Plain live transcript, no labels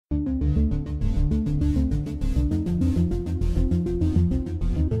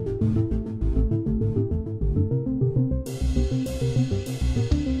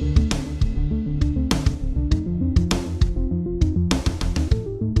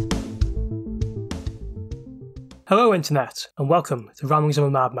Hello Internet, and welcome to Ramblings of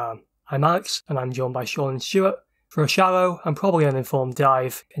a Madman. I'm Alex, and I'm joined by Sean and Stuart for a shallow and probably uninformed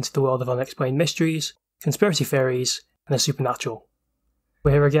dive into the world of unexplained mysteries, conspiracy theories, and the supernatural.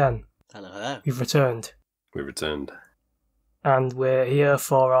 We're here again. Hello. We've returned. We returned. And we're here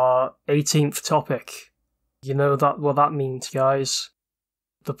for our 18th topic. You know what that means, guys?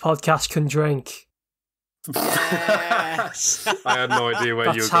 The podcast can drink. Yes! I had no idea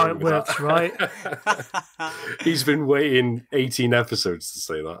where you were going with That's how it works, right? He's been waiting 18 episodes to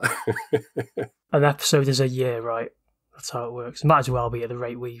say that. An episode is a year, right? That's how it works. It might as well be at the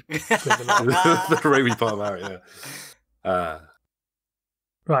rate we bring them out. The way we put them out, yeah.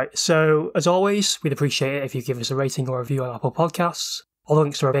 Right, so as always, we'd appreciate it if you give us a rating or review on Apple Podcasts. All the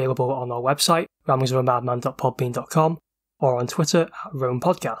links are available on our website, ramblingsofamadman.podbean.com, or on Twitter at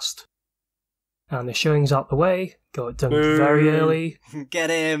RomePodcast. And the showing's out the way, got it done very early. Get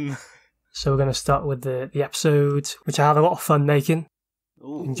him! So we're going to start with the episode, which I had a lot of fun making.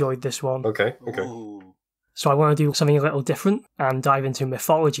 Ooh. Enjoyed this one. Okay. Ooh. So I want to do something a little different and dive into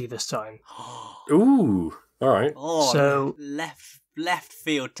mythology this time. Ooh, alright. Oh, So- left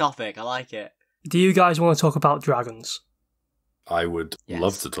field topic. I like it. Do you guys want to talk about dragons? I would Yes.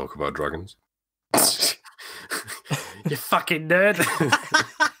 love to talk about dragons. You fucking nerd!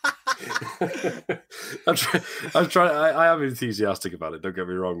 I am enthusiastic about it, don't get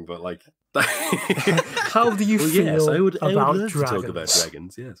me wrong, but like... How do you Well, feel yes, I would about love dragons? to talk about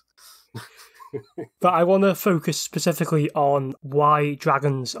dragons, yes. But I want to focus specifically on why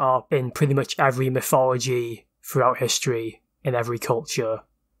dragons are in pretty much every mythology throughout history, in every culture.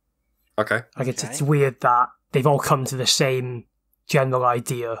 Okay. Like Okay. it's weird that they've all come to the same general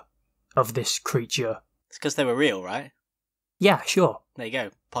idea of this creature. It's because they were real, right? Yeah, sure. There you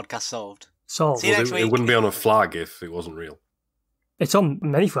go. Podcast solved. Solved. See you Well, next it week. wouldn't be on a flag if it wasn't real. It's on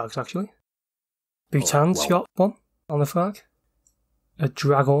many flags, actually. Bhutan's well. got one on the flag. A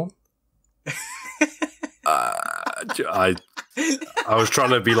dragon. I was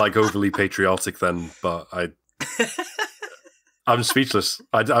trying to be like overly patriotic then, but I'm speechless.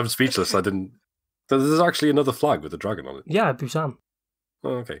 I'm speechless. I didn't. There's actually another flag with a dragon on it. Yeah, Bhutan.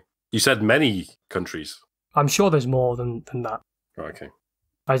 Oh, okay. You said many countries. I'm sure there's more than that. Oh, okay.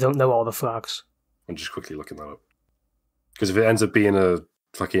 I don't know all the flags. I'm just quickly looking that up. Because if it ends up being a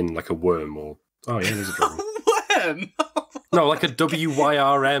fucking like a worm or oh yeah, there's a dragon. Worm! No, like a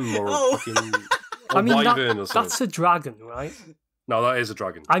WYRM or Oh. a fucking a I mean, wyvern or something. that's a dragon, right? No, that is a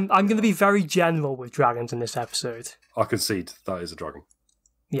dragon. I'm going to be very general with dragons in this episode. I concede that is a dragon.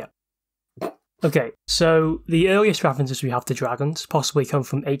 Okay, so the earliest references we have to dragons possibly come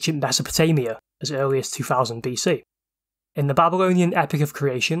from ancient Mesopotamia, as early as 2000 BC. In the Babylonian epic of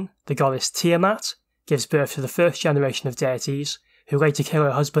creation, the goddess Tiamat gives birth to the first generation of deities, who later kill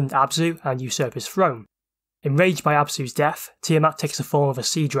her husband Abzu and usurp his throne. Enraged by Abzu's death, Tiamat takes the form of a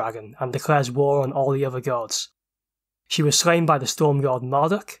sea dragon and declares war on all the other gods. She was slain by the storm god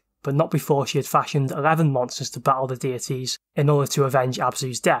Marduk, but not before she had fashioned 11 monsters to battle the deities in order to avenge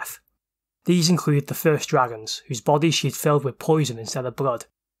Abzu's death. These include the first dragons, whose bodies she had filled with poison instead of blood.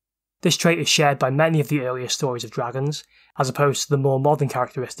 This trait is shared by many of the earlier stories of dragons, as opposed to the more modern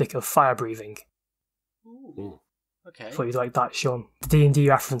characteristic of fire-breathing. Ooh. Okay. I thought you'd like that, Sean. The D&D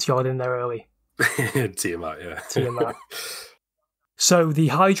reference got in there early. Tiamat, yeah. Tiamat. So, the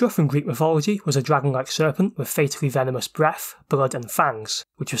Hydra from Greek mythology was a dragon-like serpent with fatally venomous breath, blood and fangs,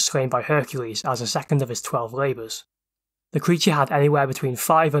 which was slain by Hercules as a second of his 12 labours. The creature had anywhere between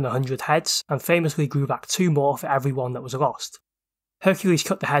 5 and 100 heads, and famously grew back 2 more for every one that was lost. Hercules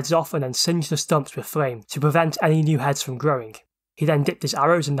cut the heads off and then singed the stumps with flame to prevent any new heads from growing. He then dipped his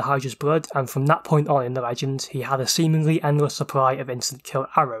arrows in the Hydra's blood, and from that point on in the legend, he had a seemingly endless supply of instant kill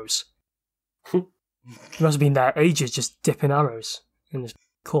arrows. He must have been there ages just dipping arrows in his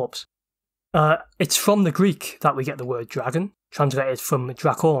corpse. It's from the Greek that we get the word dragon, translated from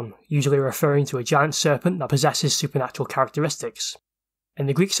dracon, usually referring to a giant serpent that possesses supernatural characteristics. In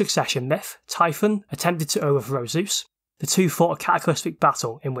the Greek succession myth, Typhon attempted to overthrow Zeus. The two fought a cataclysmic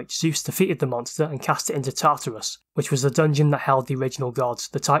battle in which Zeus defeated the monster and cast it into Tartarus, which was the dungeon that held the original gods,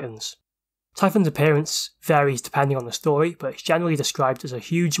 the Titans. Typhon's appearance varies depending on the story, but it's generally described as a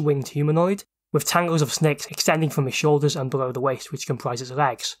huge winged humanoid, with tangles of snakes extending from his shoulders and below the waist, which comprise its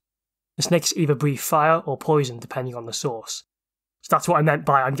legs. The snakes either breathe fire or poison depending on the source. So that's what I meant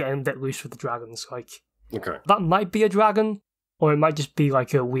by I'm getting a bit loose with the dragons. Like, Okay. that might be a dragon, or it might just be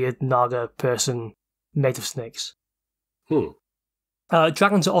like a weird Naga person made of snakes.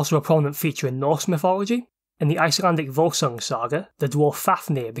 Dragons are also a prominent feature in Norse mythology. In the Icelandic Volsung saga, the dwarf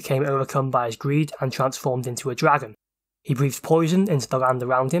Fafnir became overcome by his greed and transformed into a dragon. He breathed poison into the land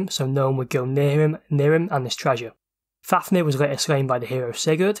around him so no one would go near him and his treasure. Fafnir was later slain by the hero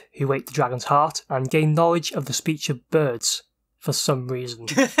Sigurd, who ate the dragon's heart and gained knowledge of the speech of birds for some reason.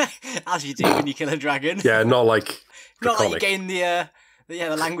 As you do when you kill a dragon. Yeah, not like Not like you draconic. gain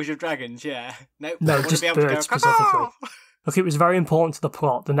the language of dragons, yeah. Nope. No, Wanna just be able to birds go, specifically. "Caw-caw!" Look, it was very important to the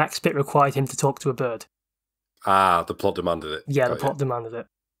plot. The next bit required him to talk to a bird. Ah, the plot demanded it. Yeah, the plot demanded it.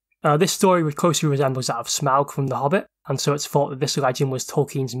 This story closely resembles that of Smaug from The Hobbit, and so it's thought that this legend was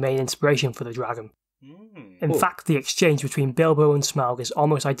Tolkien's main inspiration for the dragon. In fact, the exchange between Bilbo and Smaug is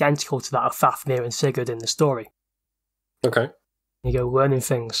almost identical to that of Fafnir and Sigurd in the story. Okay. You go learning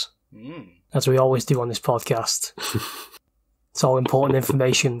things, as we always do on this podcast. It's all important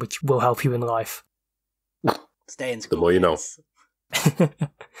information which will help you in life. Stay in school. The more you know.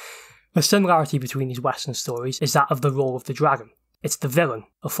 The similarity between these Western stories is that of the role of the dragon. It's the villain,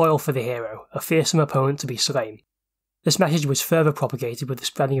 a foil for the hero, a fearsome opponent to be slain. This message was further propagated with the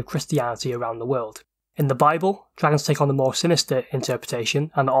spreading of Christianity around the world. In the Bible, dragons take on a more sinister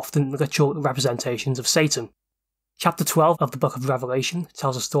interpretation and are often literal representations of Satan. Chapter 12 of the Book of Revelation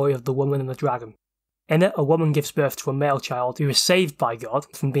tells the story of the woman and the dragon. In it, a woman gives birth to a male child who is saved by God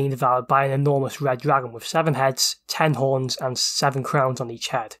from being devoured by an enormous red dragon with 7 heads, 10 horns, and 7 crowns on each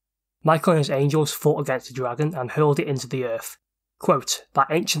head. Michael and his angels fought against the dragon and hurled it into the earth. Quote, that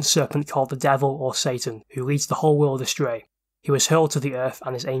ancient serpent called the devil or Satan, who leads the whole world astray. He was hurled to the earth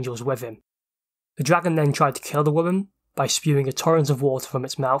and his angels with him. The dragon then tried to kill the woman by spewing a torrent of water from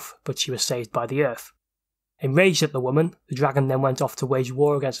its mouth, but she was saved by the earth. Enraged at the woman, the dragon then went off to wage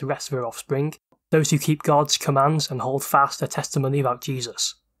war against the rest of her offspring, those who keep God's commands and hold fast their testimony about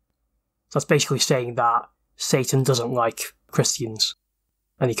Jesus. So that's basically saying that Satan doesn't like Christians,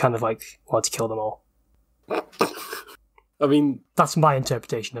 and he kind of wanted to kill them all. I mean, that's my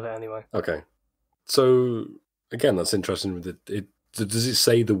interpretation of it anyway. Okay. So, again, that's interesting. Does it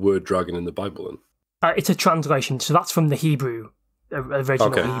say the word dragon in the Bible then? It's a translation, so that's from the Hebrew,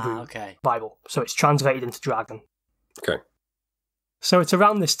 original Hebrew Bible. So it's translated into dragon. Okay. So it's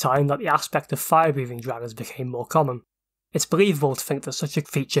around this time that the aspect of fire-breathing dragons became more common. It's believable to think that such a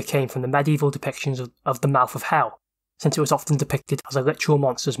feature came from the medieval depictions of the mouth of hell, since it was often depicted as a literal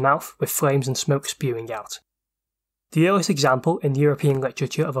monster's mouth with flames and smoke spewing out. The earliest example in European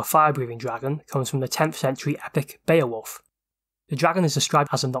literature of a fire-breathing dragon comes from the 10th century epic Beowulf. The dragon is described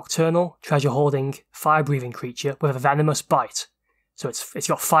as a nocturnal, treasure-hoarding, fire-breathing creature with a venomous bite, so it's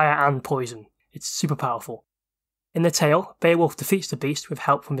got fire and poison. It's super powerful. In the tale, Beowulf defeats the beast with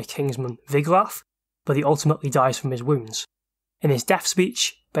help from the kingsman Wiglaf, but he ultimately dies from his wounds. In his death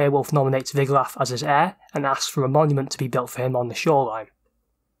speech, Beowulf nominates Wiglaf as his heir and asks for a monument to be built for him on the shoreline.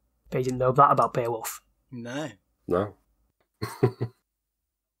 But you didn't know that about Beowulf. No.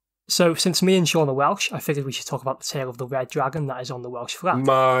 So, since me and Sean are Welsh, I figured we should talk about the tale of the red dragon that is on the Welsh flag.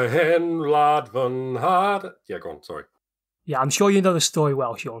 My hen lad van had. Yeah, go on, sorry. Yeah, I'm sure you know the story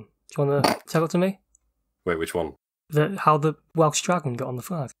well, Sean. Do you want to tell it to me? Wait, which one? How the Welsh dragon got on the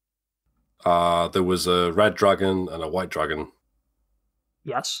flag. There was a red dragon and a white dragon.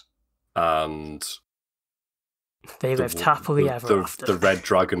 Yes. And they lived happily ever after. The red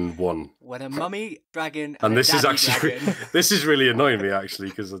dragon won. When a mummy dragon and this is actually dragon. This is really annoying me actually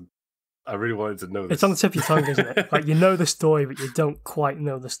because I really wanted to know this. It's on the tip of your tongue, isn't it? Like, you know the story, but you don't quite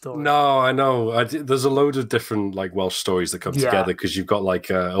know the story. No, I know. There's a load of different Welsh stories that come together because you've got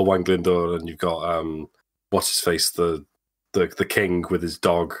Owain Glyndwr and you've got what's his face, the king with his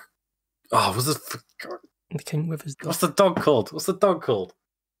dog. Oh, what's the king with his dog? What's the dog called?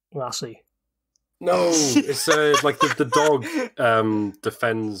 Lassie. No, it's the dog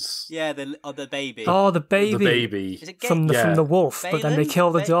defends. Yeah, the baby. Oh, the baby. The baby Is it from the wolf, Balin? But then they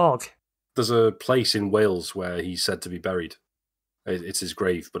kill the dog. There's a place in Wales where he's said to be buried. It's his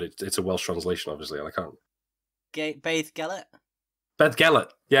grave, but it's a Welsh translation, obviously, and I can't. Baith Gellet? Beth Gellet.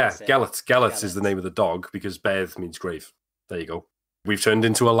 Yeah, Gellet. Gellet is the name of the dog because Beth means grave. There you go. We've turned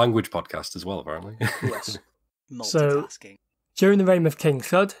into a language podcast as well, apparently. Yes. Multitasking. During the reign of King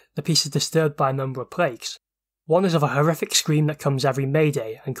Thud, the peace is disturbed by a number of plagues. One is of a horrific scream that comes every May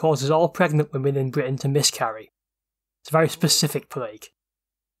Day and causes all pregnant women in Britain to miscarry. It's a very specific plague.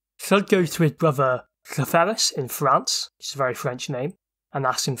 Thud goes to his brother Cleferus in France, which is a very French name, and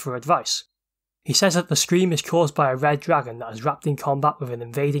asks him for advice. He says that the scream is caused by a red dragon that is wrapped in combat with an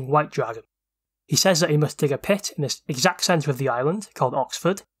invading white dragon. He says that he must dig a pit in the exact centre of the island, called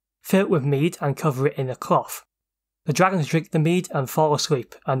Oxford, fill it with mead and cover it in a cloth. The dragons drink the mead and fall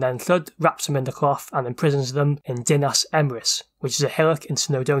asleep, and then Thud wraps them in the cloth and imprisons them in Dinas Emrys, which is a hillock in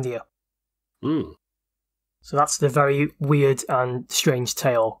Snowdonia. So that's the very weird and strange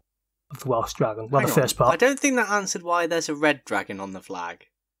tale of the Welsh dragon. Well, the first part. I don't think that answered why there's a red dragon on the flag.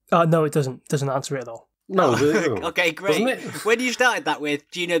 No, it doesn't. It doesn't answer it at all. No. Okay, great. When you started that with,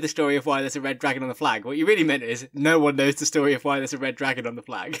 do you know the story of why there's a red dragon on the flag? What you really meant is, no one knows the story of why there's a red dragon on the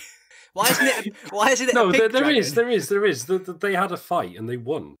flag. Why isn't it No, a pink there dragon? is. They had a fight and they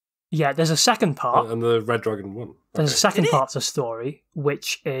won. Yeah, there's a second part. And the red dragon won. There's a second part to the story,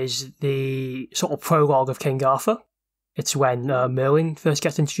 which is the sort of prologue of King Arthur. It's when Merlin first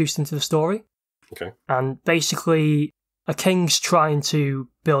gets introduced into the story. Okay. And basically, a king's trying to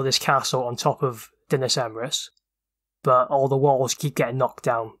build his castle on top of Dinas Emrys, but all the walls keep getting knocked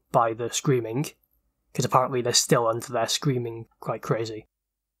down by the screaming, because apparently they're still under there screaming quite crazy.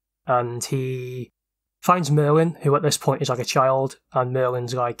 And he finds Merlin, who at this point is like a child, and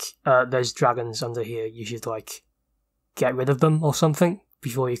Merlin's like, there's dragons under here, you should like get rid of them or something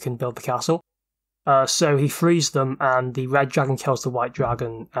before you can build the castle. So he frees them, and the red dragon kills the white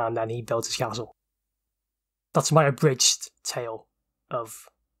dragon, and then he builds his castle. That's my abridged tale of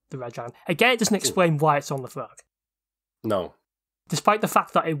the red dragon. Again, it doesn't explain why it's on the flag. No. Despite the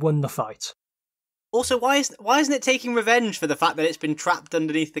fact that it won the fight. Also, why isn't it taking revenge for the fact that it's been trapped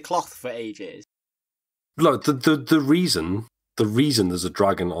underneath the cloth for ages? Look, the reason there's a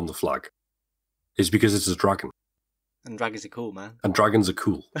dragon on the flag is because it's a dragon. And dragons are cool, man. And dragons are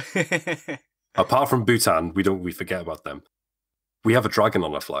cool. Apart from Bhutan, we forget about them. We have a dragon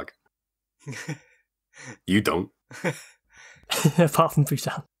on our flag. You don't. Apart from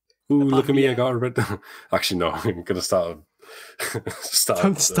Bhutan. Ooh, look at me! I got a red. Actually, no. I'm gonna start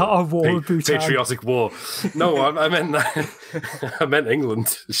a war with Bhutan. Patriotic war. No, I meant I meant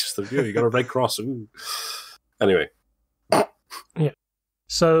England. It's just that you got a red cross. Ooh. Anyway. Yeah.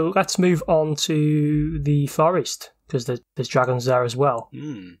 So let's move on to the forest, because there's dragons there as well.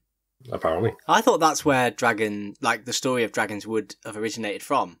 Apparently. I thought that's where the story of dragons would have originated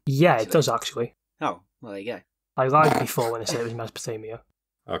from. Yeah, it does actually. Oh, well, there you go. I lied before when I said it was Mesopotamia.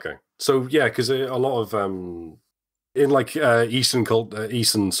 Okay. So, yeah, because a lot of, in like Eastern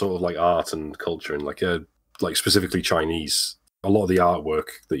sort of like art and culture, and like specifically Chinese, a lot of the artwork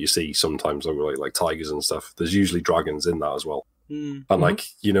that you see sometimes over like tigers and stuff, there's usually dragons in that as well. And like,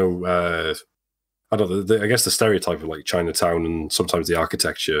 you know, I don't know, I guess the stereotype of like Chinatown and sometimes the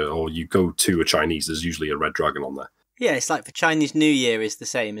architecture, or you go to a Chinese, there's usually a red dragon on there. Yeah, it's like for Chinese New Year is the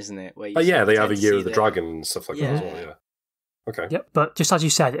same, isn't it? Where they have a year of the dragon and stuff like that as well, yeah. Okay. Yep, but just as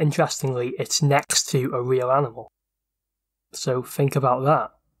you said, interestingly, it's next to a real animal. So think about that.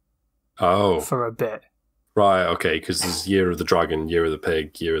 Oh. For a bit. Right, okay, because there's year of the dragon, year of the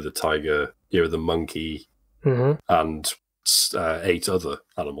pig, year of the tiger, year of the monkey, and 8 other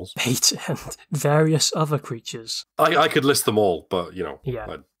animals. 8 and various other creatures. I could list them all, but, you know,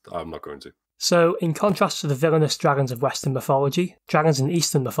 yeah. I'm not going to. So, in contrast to the villainous dragons of Western mythology, dragons in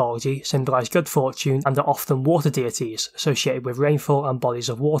Eastern mythology symbolise good fortune and are often water deities associated with rainfall and bodies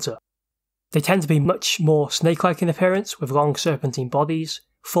of water. They tend to be much more snake-like in appearance, with long serpentine bodies,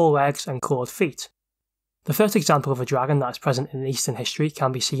 4 legs and clawed feet. The first example of a dragon that is present in Eastern history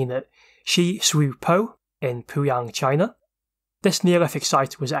can be seen at Shi Sui Po in Puyang, China. This Neolithic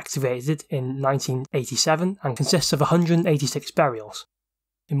site was excavated in 1987 and consists of 186 burials.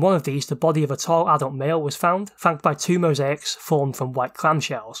 In one of these, the body of a tall adult male was found, flanked by 2 mosaics formed from white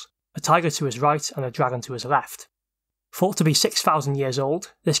clamshells, a tiger to his right and a dragon to his left. Thought to be 6,000 years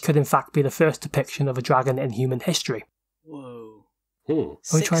old, this could in fact be the first depiction of a dragon in human history. Whoa. Let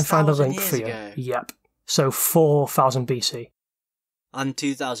me try and find a link for you. Ago. Yep. So 4,000 BC. And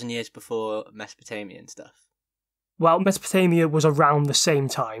 2,000 years before Mesopotamian stuff. Well, Mesopotamia was around the same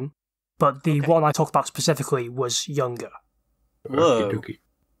time, but the one I talked about specifically was younger. Whoa.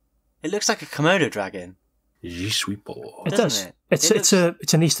 It looks like a Komodo dragon. It does. It's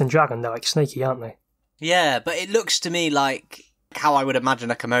an Eastern dragon. They're like snaky, aren't they? Yeah, but it looks to me like how I would imagine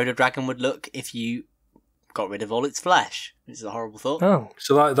a Komodo dragon would look if you got rid of all its flesh. This is a horrible thought. Oh.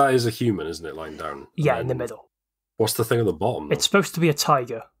 So that is a human, isn't it, lying down? Yeah, in the middle. What's the thing at the bottom, though? It's supposed to be a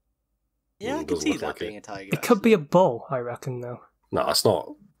tiger. Yeah, I can see that being a tiger. It could be a bull, I reckon, though. No, it's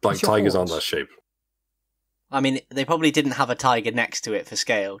not. Like, tigers aren't that shape. I mean, they probably didn't have a tiger next to it for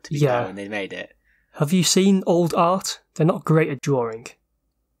scale to be fair when they made it. Have you seen old art? They're not great at drawing.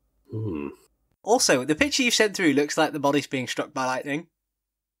 Also, the picture you've sent through looks like the body's being struck by lightning.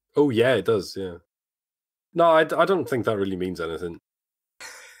 Oh, yeah, it does, yeah. No, I don't think that really means anything.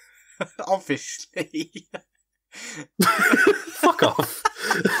 Obviously. Fuck off.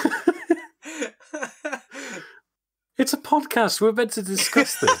 It's a podcast. We're meant to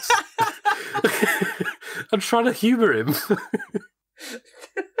discuss this. I'm trying to humour him.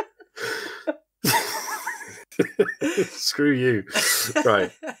 Screw you.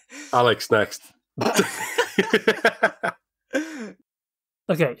 Right. Alex, next.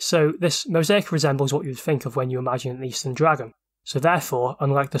 Okay, so this mosaic resembles what you'd think of when you imagine an Eastern dragon. So therefore,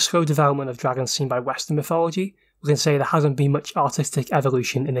 unlike the slow development of dragons seen by Western mythology, we can say there hasn't been much artistic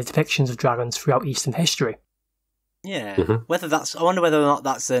evolution in the depictions of dragons throughout Eastern history. Yeah, I wonder whether or not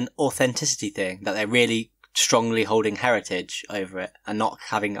that's an authenticity thing, that they're really strongly holding heritage over it and not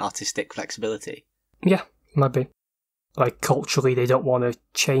having artistic flexibility. Yeah, might be. Like, culturally, they don't want to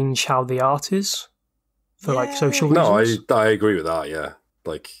change how the art is for, like, social reasons. No, I agree with that, yeah.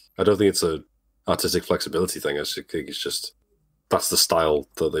 Like, I don't think it's a artistic flexibility thing. I think it's just, that's the style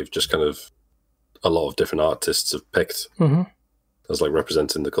that they've just kind of, a lot of different artists have picked as, like,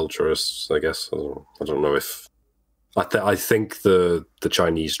 representing the culturists, I guess. I don't know if... I think the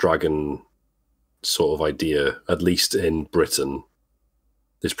Chinese dragon sort of idea, at least in Britain,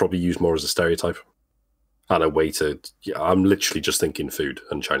 is probably used more as a stereotype and a way to... Yeah, I'm literally just thinking food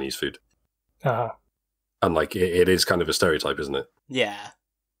and Chinese food. And, like, it is kind of a stereotype, isn't it? Yeah.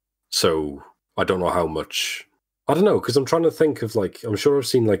 So, I don't know how much... I don't know, because I'm trying to think of, like... I'm sure I've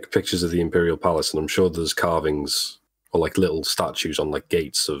seen, like, pictures of the Imperial Palace, and I'm sure there's carvings or, like, little statues on, like,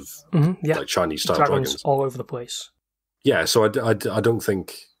 gates of, like, Chinese-style dragons. All over the place. Yeah, so I don't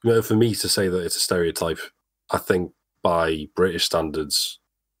think... You know, for me to say that it's a stereotype, I think by British standards,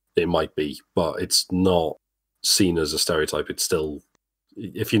 it might be, but it's not seen as a stereotype. It's still...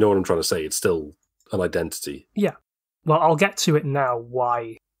 If you know what I'm trying to say, it's still an identity. Yeah. Well, I'll get to it now,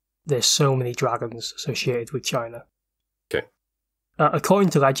 why there's so many dragons associated with China. Okay. According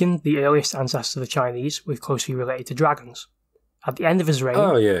to legend, the earliest ancestor of the Chinese were closely related to dragons. At the end of his reign,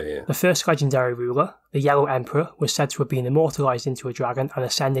 the first legendary ruler, the Yellow Emperor, was said to have been immortalised into a dragon and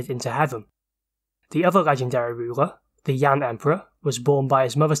ascended into heaven. The other legendary ruler, the Yan Emperor, was born by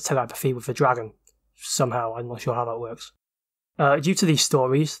his mother's telepathy with a dragon. Somehow, I'm not sure how that works. Due to these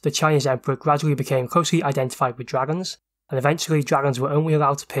stories, the Chinese emperor gradually became closely identified with dragons, and eventually dragons were only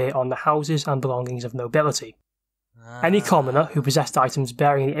allowed to appear on the houses and belongings of nobility. Any commoner who possessed items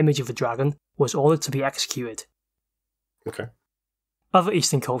bearing the image of the dragon was ordered to be executed. Okay. Other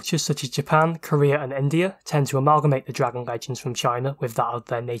Eastern cultures such as Japan, Korea and India tend to amalgamate the dragon legends from China with that of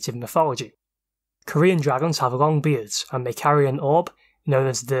their native mythology. Korean dragons have long beards and may carry an orb known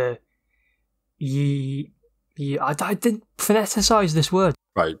as the I didn't phoneticize this word.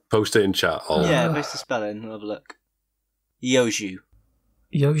 Right, post it in chat. Yeah, post the spelling, we'll have a look. Yoju,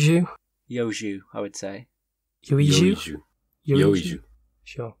 I would say. Yoiju?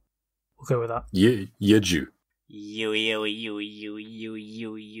 Sure. We'll go with that. Yeju.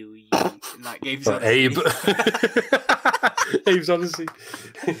 Like Gabe's Abe. Abe's Odyssey.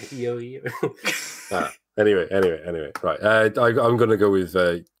 Anyway. Right. I'm going to go with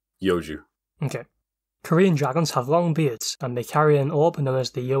Yoju. Okay. Korean dragons have long beards and they carry an orb known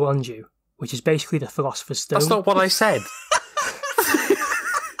as the Yeonju, which is basically the Philosopher's Stone. That's not what I said.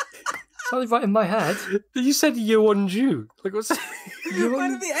 Sounded right in my head. You said Yeonju. Like, what's Where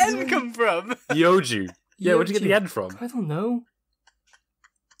did the N come from? Yoju. Yeah, where'd you get the N from? I don't know.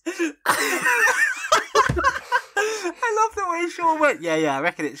 I love the way Sean went. Yeah, I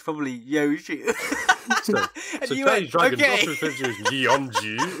reckon it's probably Yoju. So you went, dragons often referred to as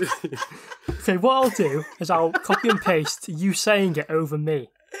Yeonju. Okay, what I'll do is I'll copy and paste you saying it over me.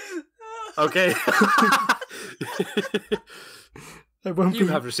 Okay. You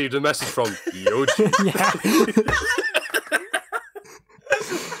have received a message from Yoju. Yeah.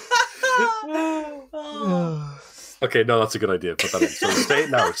 Okay, no, that's a good idea. Put that in. So say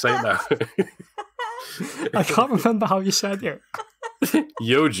it now. I can't remember how you said it.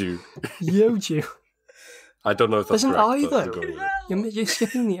 Yoju. I don't know if that's correct. There's an I though. You're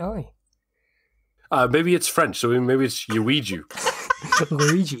skipping the I. Maybe it's French, so maybe it's Luigi.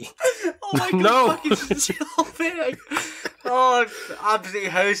 Luigi. Oh my god, no. fucking stop it. Oh, I'm absolutely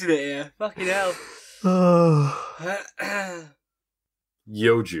hosing it here. Fucking hell.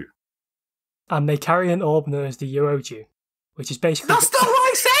 Yoju. And they carry an orb known as the Yeoju, which is basically... That's not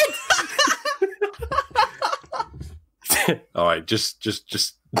what I said! Alright, just...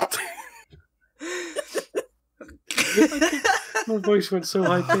 My voice went so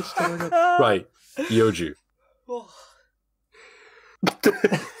high-pitched. Right, Yoju.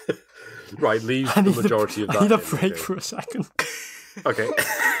 Right, leave the majority of that. I need a break for a second. Okay.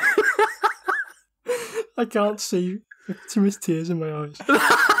 I can't see. Too much tears in my eyes.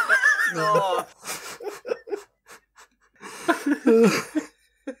 Oh.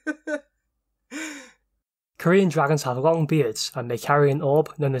 Korean dragons have long beards and they carry an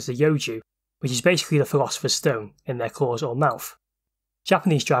orb known as the Yeoju, which is basically the Philosopher's Stone, in their claws or mouth.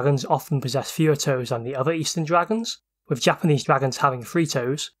 Japanese dragons often possess fewer toes than the other Eastern dragons, with Japanese dragons having 3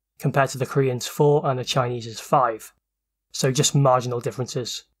 toes, compared to the Koreans' 4 and the Chinese's 5. So just marginal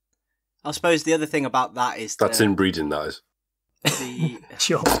differences. I suppose the other thing about that is that's inbreeding. That is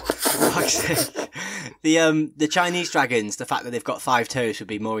Sure. The Chinese dragons. The fact that they've got 5 toes would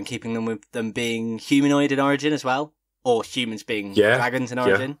be more in keeping them with them being humanoid in origin as well, or humans being dragons in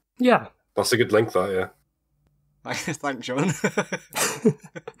origin. Yeah. That's a good link. That Thanks, Sean.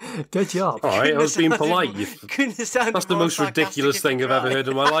 Good job. All right, I was being polite. That's the most ridiculous thing I've ever heard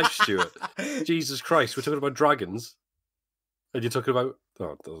in my life, Stuart. Jesus Christ, we're talking about dragons, and you're talking about... Oh,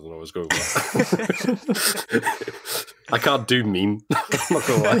 I don't know what I was going with. I can't do mean. I'm not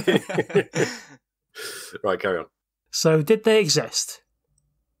going to lie. Right, carry on. So, did they exist?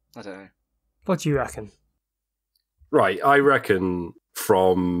 I don't know. What do you reckon? Right, I reckon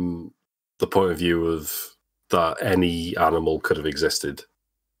from the point of view of that any animal could have existed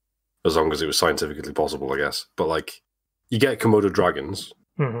as long as it was scientifically possible, I guess. But, like, you get Komodo dragons.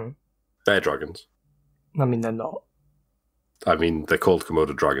 Mm-hmm. They're dragons. I mean, they're not. I mean, they're called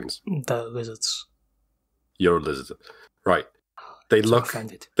Komodo dragons. They're lizards. You're a lizard. Right. They look...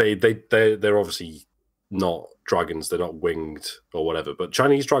 Offended. They're obviously not dragons. They're not winged or whatever. But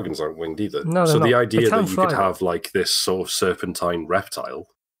Chinese dragons aren't winged either. No, so not. the idea that you could fly. have, like, this sort of serpentine reptile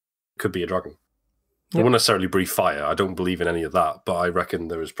could be a dragon. It Yep. won't necessarily breathe fire. I don't believe in any of that. But I reckon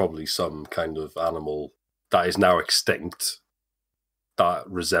there is probably some kind of animal that is now extinct that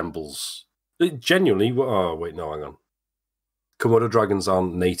resembles... Genuinely... Oh, wait, no, hang on. Komodo dragons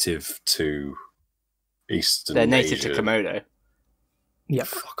aren't native to Eastern They're native Asia. to Komodo. Yeah.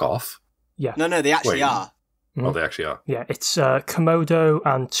 Fuck off. Yeah. No, they actually Wait. are. Oh, they actually are. Yeah, it's Komodo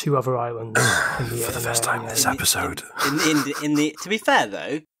and 2 other islands. For the first time this episode. To be fair,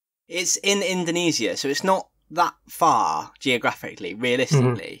 though, it's in Indonesia, so it's not that far geographically,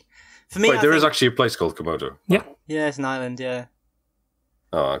 realistically. For me, Wait, there is actually a place called Komodo. Yeah. Yeah, it's an island, yeah.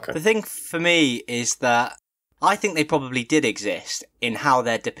 Oh, okay. The thing for me is that I think they probably did exist in how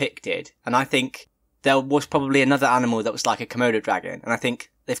they're depicted, and I think there was probably another animal that was like a Komodo dragon, and I think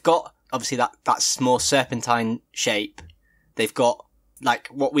they've got, obviously, that's more serpentine shape. They've got, like,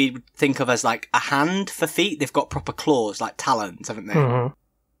 what we would think of as, like, a hand for feet. They've got proper claws, like talons, haven't they? Mm-hmm.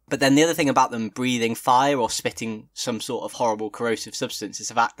 But then the other thing about them breathing fire or spitting some sort of horrible corrosive substance is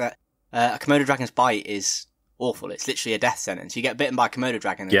the fact that a Komodo dragon's bite is awful. It's literally a death sentence. You get bitten by a Komodo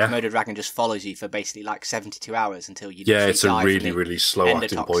dragon, and the Komodo dragon just follows you for basically like 72 hours until you it's a die really, from really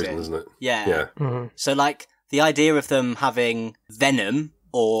slow-acting endotoxin. poison, isn't it? Yeah. Mm-hmm. So, like, the idea of them having venom,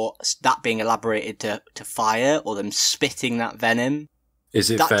 or that being elaborated to fire, or them spitting that venom. Is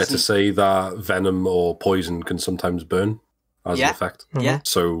it fair to say that venom or poison can sometimes burn as an effect? Mm-hmm. Yeah.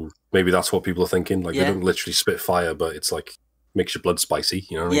 So maybe that's what people are thinking. Like, they don't literally spit fire, but it's like makes your blood spicy.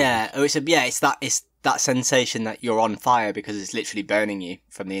 You know what I mean? Yeah. Or it's that sensation that you're on fire because it's literally burning you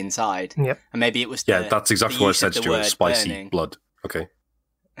from the inside. Yep. And maybe it was that's exactly what I said, to Stuart. Spicy burning. blood. Okay.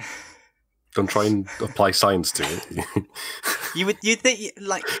 Don't try and apply science to it. You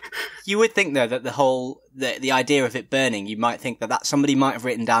would think though that the idea of it burning, you might think that somebody might have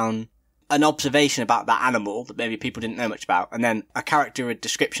written down an observation about that animal that maybe people didn't know much about, and then a character a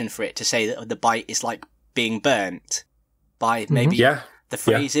description for it to say that the bite is like being burnt by maybe the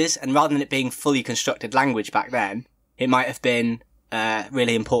phrases, and rather than it being fully constructed language back then, it might have been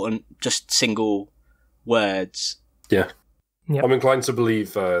really important, just single words. Yeah. Yep. I'm inclined to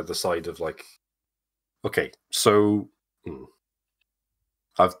believe the side of like, okay, so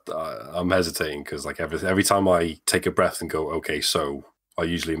I'm hesitating because like every time I take a breath and go, okay, so I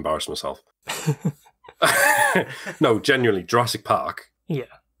usually embarrass myself. No, genuinely, Jurassic Park. Yeah.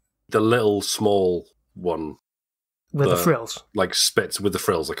 The little small one with the frills, like spits with the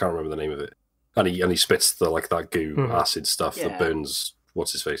frills. I can't remember the name of it, and he spits the like that goo acid stuff that burns.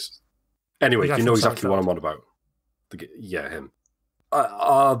 What's his face? Anyway, you know exactly what I'm on about. Him.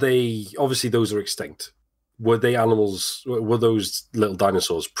 Are they... Obviously, those are extinct. Were they animals... Were those little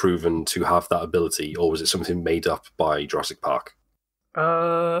dinosaurs proven to have that ability, or was it something made up by Jurassic Park?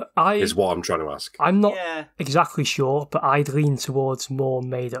 Is what I'm trying to ask. I'm not exactly sure, but I'd lean towards more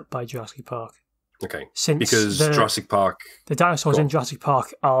made up by Jurassic Park. Okay. Because Jurassic Park... The dinosaurs in Jurassic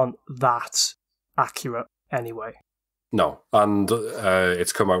Park aren't that accurate anyway. No. And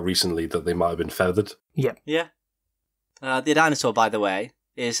it's come out recently that they might have been feathered. Yeah. Yeah. The dinosaur, by the way,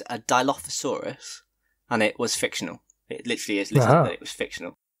 is a Dilophosaurus, and it was fictional. It literally is listed that it was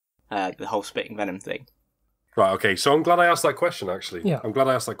fictional. The whole spitting venom thing. Right, okay. So I'm glad I asked that question, actually. Yeah. I'm glad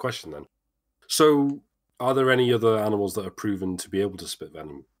I asked that question, then. So, are there any other animals that are proven to be able to spit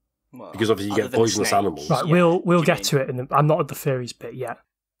venom? Well, because obviously you get poisonous snakes. animals. Right, we'll get to it. I'm not at the furries bit yet.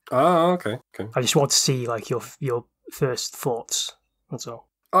 Oh, okay. I just want to see like your first thoughts. That's all.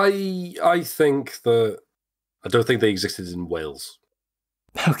 I think that I don't think they existed in Wales.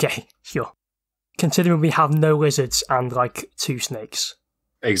 Okay, sure. Considering we have no lizards and, like, 2 snakes.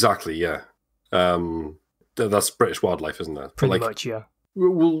 Exactly, yeah. That's British wildlife, isn't it? Pretty much, yeah.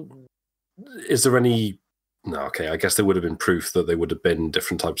 Well, is there any... No, okay, I guess there would have been proof that there would have been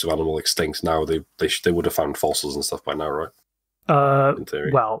different types of animal extinct now. They would have found fossils and stuff by now, right? In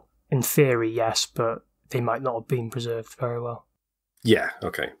theory. Well, in theory, yes, but they might not have been preserved very well. Yeah,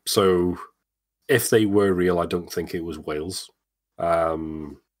 okay. So, if they were real, I don't think it was Wales.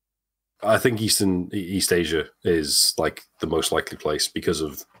 I think East Asia is like the most likely place because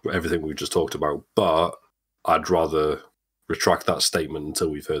of everything we just talked about. But I'd rather retract that statement until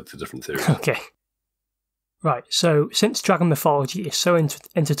we've heard the different theories. Okay. Right, so since dragon mythology is so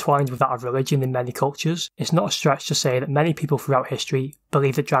intertwined with that of religion in many cultures, it's not a stretch to say that many people throughout history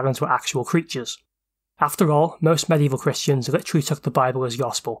believe that dragons were actual creatures. After all, most medieval Christians literally took the Bible as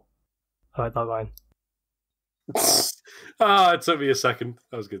gospel. I like that line. It took me a second.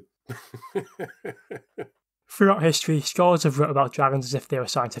 That was good. Throughout history, scholars have wrote about dragons as if they were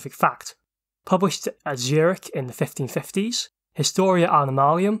scientific fact. Published at Zurich in the 1550s, Historia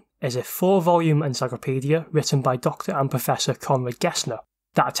Animalium is a 4-volume encyclopedia written by Dr. and Professor Conrad Gessner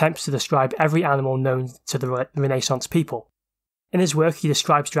that attempts to describe every animal known to the Renaissance people. In his work, he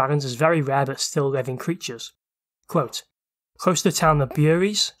describes dragons as very rare but still living creatures. Quote, close to the town of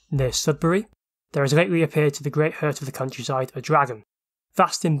Buries, near Sudbury, there has lately appeared to the great hurt of the countryside a dragon,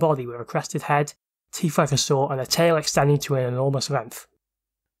 vast in body with a crested head, teeth like a saw, and a tail extending to an enormous length.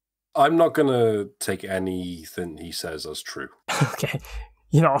 I'm not going to take anything he says as true. Okay.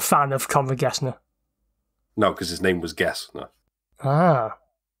 You're not a fan of Conrad Gessner? No, because his name was Gessner. Ah. I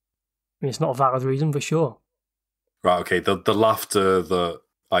mean, it's not a valid reason, but sure. Right, okay. The laughter that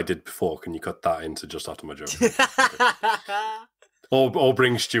I did before, can you cut that into just after my joke? or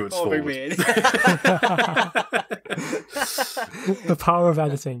bring Stuart's forward. Bring me in. The power of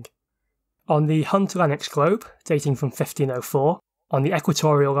editing. On the Hunt Lennox globe, dating from 1504, on the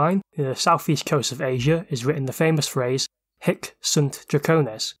equatorial line, near the southeast coast of Asia, is written the famous phrase, Hic sunt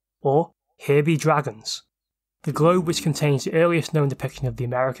dracones, or Here be dragons. The globe, which contains the earliest known depiction of the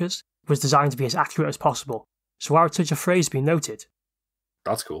Americas, was designed to be as accurate as possible, so why would such a phrase be noted?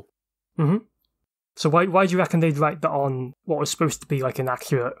 That's cool. Mm-hmm. So why do you reckon they'd write that on what was supposed to be like an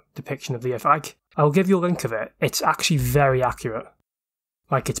accurate depiction of the Earth? I'll give you a link of it. It's actually very accurate.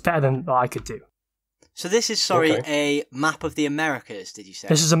 Like, it's better than what I could do. So this is, a map of the Americas, did you say?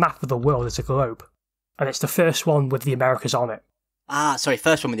 This is a map of the world, it's a globe. And it's the first one with the Americas on it. Ah, sorry,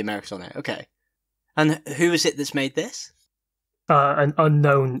 first one with the Americas on it, okay. And who is it that's made this? An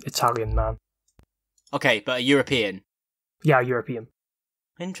unknown Italian man. Okay, but a European? Yeah, European.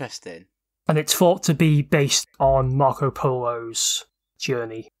 Interesting. And it's thought to be based on Marco Polo's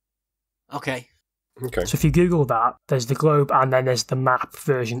journey. Okay. So if you Google that, there's the globe and then there's the map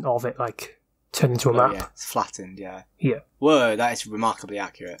version of it, like, turned into a map. Yeah, it's flattened, yeah. Yeah. Whoa, that is remarkably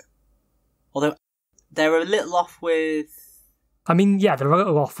accurate. Although, they're a little off with... I mean, yeah, they're a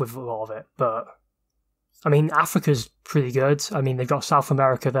little off with a lot of it, but... I mean, Africa's pretty good. I mean, they've got South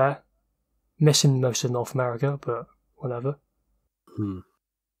America there. Missing most of North America, but whatever.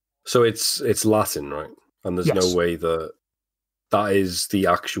 So it's Latin, right? And there's no way that is the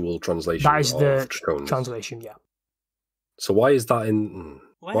actual translation. That is the Dracones. Translation, yeah. So why is that in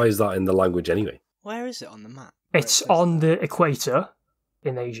the language anyway? Where is it on the map? It's on the equator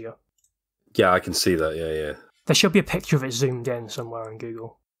in Asia. Yeah, I can see that. Yeah. There should be a picture of it zoomed in somewhere on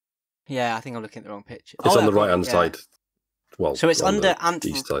Google. Yeah, I think I'm looking at the wrong picture. It's on the right hand side. Well, so it's under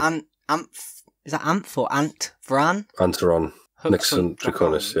is that Amph or Antvran? Anteron. Nixon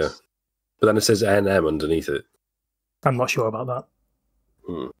Draconis, yeah. But then it says NM underneath it. I'm not sure about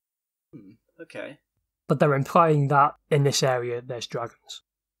that. Okay. But they're implying that in this area there's dragons.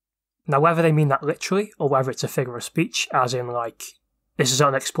 Now, whether they mean that literally, or whether it's a figure of speech, as in, like, this is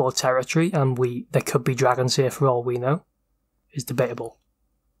unexplored territory and there could be dragons here for all we know, is debatable.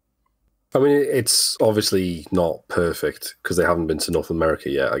 I mean, it's obviously not perfect, because they haven't been to North America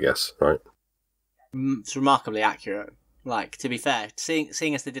yet, I guess, right? It's remarkably accurate. Like, to be fair, seeing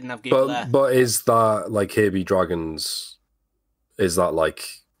as they didn't have Google Earth. But is that, like, Here be dragons, is that, like,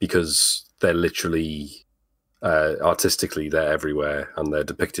 because they're literally, artistically, they're everywhere, and they're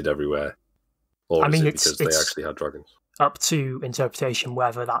depicted everywhere? Or is it because they actually had dragons? Up to interpretation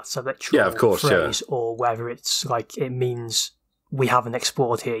whether that's a literal phrase or whether it's, like, it means we haven't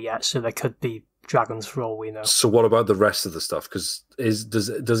explored here yet, so there could be dragons for all we know. So what about the rest of the stuff? Because does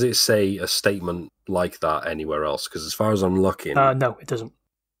it say a statement like that anywhere else? Because as far as I'm looking... no, it doesn't.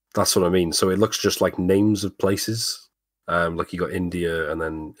 That's what I mean. So it looks just like names of places. Like you got India and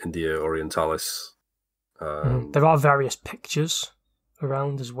then India Orientalis. There are various pictures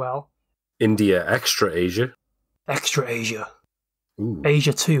around as well. India, Extra Asia. Extra Asia. Ooh.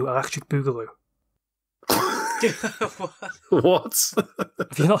 Asia 2, Electric Boogaloo. What?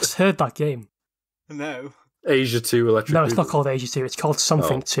 Have you not heard that game? No. Asia 2 Electric No, it's Boogaloo. not called Asia 2. It's called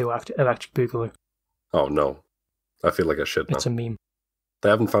something 2 Electric Boogaloo. Oh, no. I feel like I should now. It's a meme. They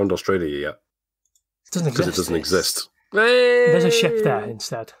haven't found Australia yet. It doesn't Because exist. it doesn't exist. There's a ship there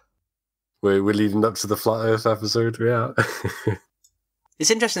instead. We're leading up to the Flat Earth episode, yeah.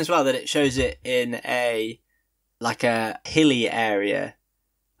 It's interesting as well that it shows it in a hilly area,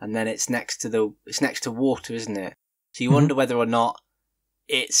 and then it's next to water, isn't it? So you wonder whether or not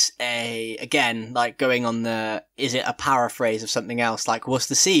it's again, like going on is it a paraphrase of something else? Like, was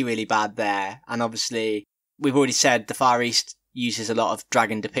the sea really bad there? And obviously, we've already said the Far East uses a lot of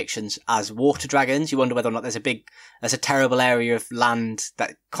dragon depictions as water dragons. You wonder whether or not there's a terrible area of land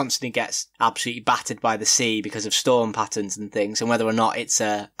that constantly gets absolutely battered by the sea because of storm patterns and things, and whether or not it's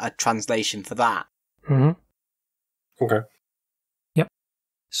a translation for that. Mm-hmm. Okay. Yep.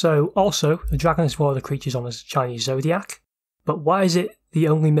 So, also, the dragon is one of the creatures on the Chinese zodiac, but why is it the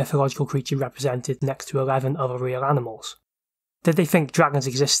only mythological creature represented next to 11 other real animals? Did they think dragons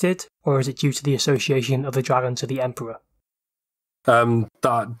existed, or is it due to the association of the dragon to the emperor?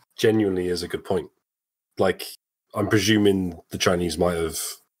 That genuinely is a good point. Like, I'm presuming the Chinese might have,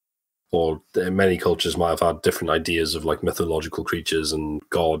 or many cultures might have had different ideas of like mythological creatures and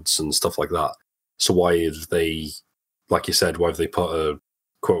gods and stuff like that. So why have they, like you said, why have they put a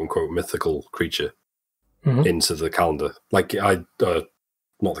quote unquote mythical creature into the calendar? Like, not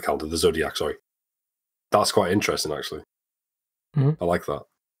the calendar, the zodiac, sorry. That's quite interesting, actually. I like that.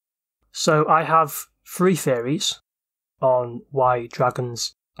 So I have 3 theories on why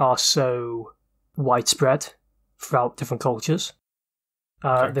dragons are so widespread throughout different cultures.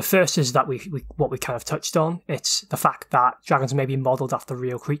 The first is that what we kind of touched on. It's the fact that dragons may be modelled after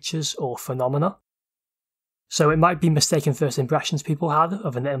real creatures or phenomena. So it might be mistaken first impressions people had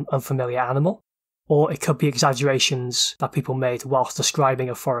of an unfamiliar animal, or it could be exaggerations that people made whilst describing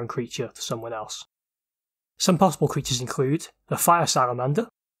a foreign creature to someone else. Some possible creatures include the fire salamander.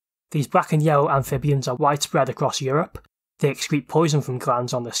 These black and yellow amphibians are widespread across Europe. They excrete poison from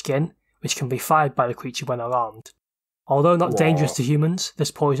glands on the skin, which can be fired by the creature when alarmed. Although not dangerous to humans,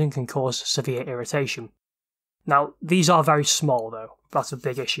 this poison can cause severe irritation. Now, these are very small though, that's a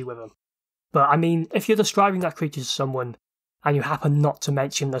big issue with them. But I mean, if you're describing that creature to someone, and you happen not to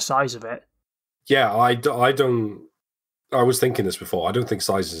mention the size of it... Yeah, I was thinking this before, I don't think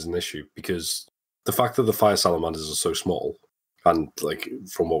size is an issue, because the fact that the fire salamanders are so small, and like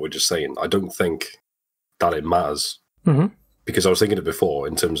from what we're just saying, I don't think that it matters. Because I was thinking it before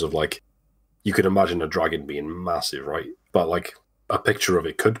in terms of like, you could imagine a dragon being massive, right? But like a picture of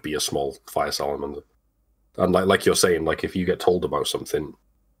it could be a small fire salamander. And like you're saying, like if you get told about something,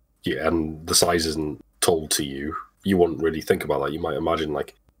 and the size isn't told to you, you wouldn't really think about that. You might imagine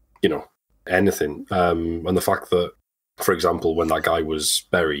like, anything. And the fact that, for example, when that guy was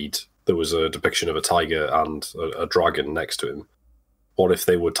buried, there was a depiction of a tiger and a dragon next to him. What if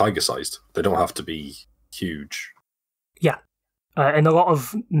they were tiger-sized? They don't have to be huge. Yeah. In a lot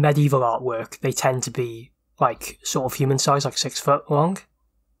of medieval artwork, they tend to be like sort of human size, like 6 foot long,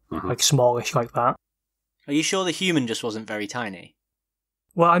 like smallish like that. Are you sure the human just wasn't very tiny?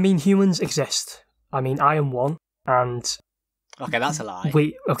 Well, I mean, humans exist. I mean, I am one, and... Okay, that's a lie.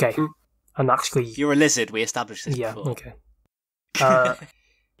 I'm actually... You're a lizard, we established this yeah, before. Okay.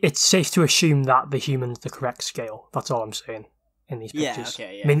 It's safe to assume that the human's the correct scale. That's all I'm saying in these pictures. Yeah,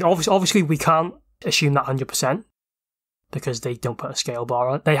 okay, yeah. I mean, obviously we can't assume that 100%, because they don't put a scale bar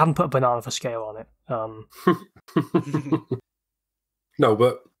on it. They haven't put a banana for scale on it. No,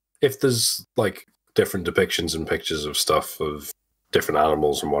 but if there's like different depictions and pictures of stuff of different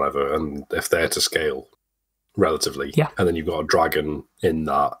animals and whatever, and if they're to scale relatively, and then you've got a dragon in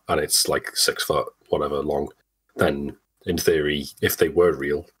that and it's like 6 foot whatever long, then in theory, if they were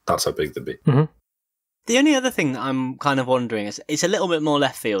real, that's how big they'd be. The only other thing that I'm kind of wondering is, it's a little bit more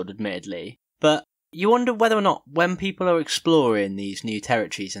left field, admittedly, but you wonder whether or not when people are exploring these new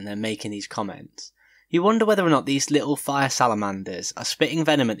territories and they're making these comments, you wonder whether or not these little fire salamanders are spitting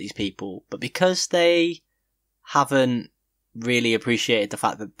venom at these people, but because they haven't really appreciated the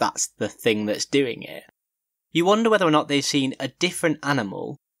fact that that's the thing that's doing it, you wonder whether or not they've seen a different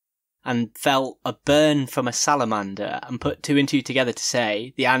animal and felt a burn from a salamander and put 2 and 2 together to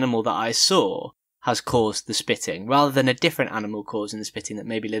say, the animal that I saw has caused the spitting, rather than a different animal causing the spitting that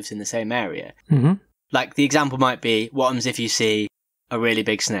maybe lives in the same area. Like, the example might be, what happens if you see a really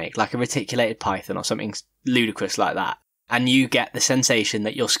big snake, like a reticulated python or something ludicrous like that, and you get the sensation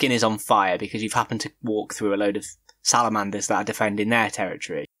that your skin is on fire because you've happened to walk through a load of salamanders that are defending their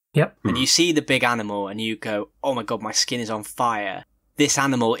territory. Yep. And you see the big animal and you go, oh my god, my skin is on fire. This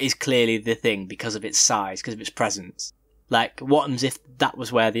animal is clearly the thing because of its size, because of its presence. Like, what happens if that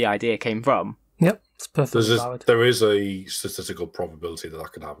was where the idea came from? Yep, it's perfectly valid. There is a statistical probability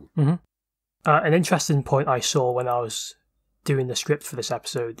that could happen. Mm-hmm. An interesting point I saw when I was doing the script for this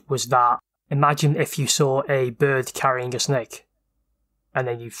episode was that imagine if you saw a bird carrying a snake, and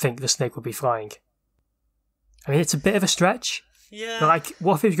then you think the snake would be flying. I mean, it's a bit of a stretch. Yeah. But, like,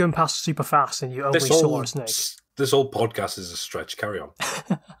 what if it was going past super fast and you only saw a snake? This whole podcast is a stretch. Carry on.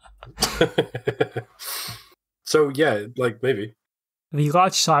 So, yeah, like, maybe. The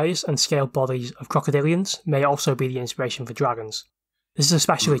large size and scaled bodies of crocodilians may also be the inspiration for dragons. This is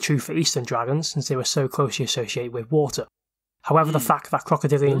especially true for eastern dragons, since they were so closely associated with water. However, the fact that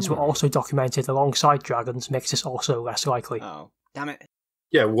crocodilians were also documented alongside dragons makes this also less likely. Oh, damn it.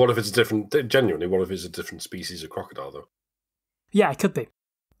 Yeah, what if it's a different... Genuinely, what if it's a different species of crocodile, though? Yeah, it could be.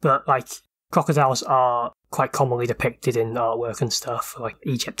 But, like, crocodiles are quite commonly depicted in artwork and stuff, like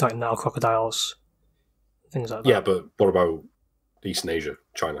Egyptine Nile crocodiles, things like that. Yeah, but what about Eastern Asia,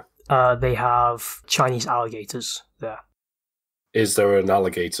 China? They have Chinese alligators there. Is there an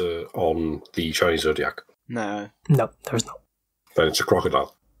alligator on the Chinese zodiac? No. No, there is not. Then it's a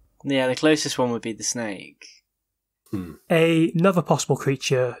crocodile. Yeah, the closest one would be the snake. Another possible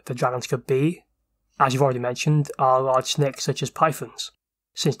creature the dragons could be, as you've already mentioned, are large snakes such as pythons.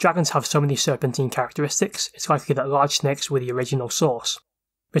 Since dragons have so many serpentine characteristics, it's likely that large snakes were the original source.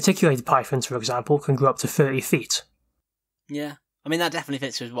 Reticulated pythons, for example, can grow up to 30 feet. Yeah. I mean, that definitely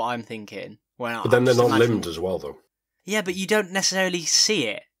fits with what I'm thinking. But then they're not limbed as well, though. Yeah, but you don't necessarily see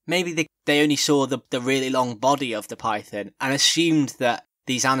it. Maybe they only saw the really long body of the python and assumed that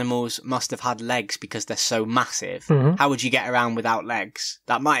these animals must have had legs because they're so massive. Mm-hmm. How would you get around without legs?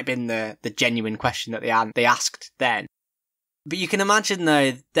 That might have been the genuine question that they asked then. But you can imagine,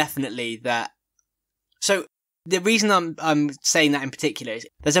 though, definitely that... So, the reason I'm saying that in particular is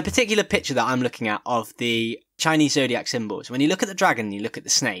there's a particular picture that I'm looking at of the Chinese zodiac symbols. When you look at the dragon and you look at the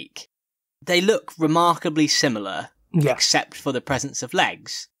snake, they look remarkably similar, except for the presence of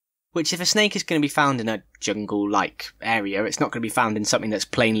legs. Which, if a snake is going to be found in a jungle-like area, it's not going to be found in something that's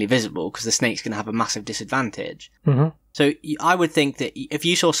plainly visible, because the snake's going to have a massive disadvantage. Mm-hmm. So I would think that if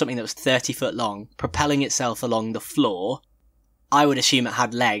you saw something that was 30 foot long, propelling itself along the floor, I would assume it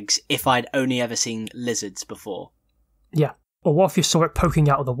had legs if I'd only ever seen lizards before. Yeah. Or what if you saw it poking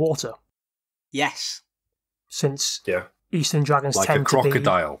out of the water? Yes. Since Eastern dragons like tend a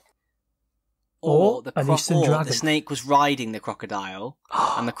crocodile. to be... Or the snake was riding the crocodile,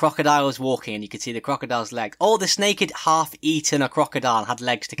 and the crocodile was walking, and you could see the crocodile's leg. Or the snake had half-eaten a crocodile and had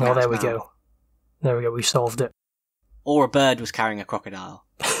legs to catch. Oh, there we go. There we go, we solved it. Or a bird was carrying a crocodile.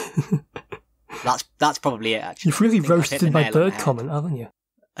 That's probably it, actually. You've really roasted my bird comment, haven't you?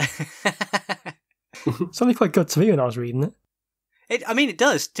 It sounded quite good to me when I was reading it. I mean, it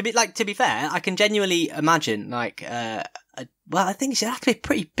does. To be fair, I can genuinely imagine, I think it should have to be a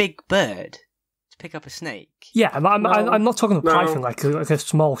pretty big bird to pick up a snake. Yeah, I'm not talking a python, like a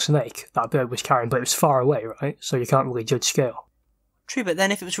small snake that a bird was carrying, but it was far away, right? So you can't really judge scale. True, but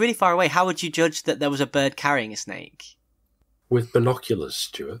then if it was really far away, how would you judge that there was a bird carrying a snake? With binoculars,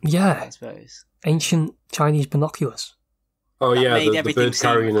 Stuart. Yeah. I suppose. Ancient Chinese binoculars. Oh, That yeah, made the bird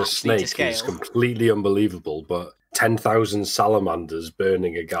carrying a actually to snake is scale. completely unbelievable, but 10,000 salamanders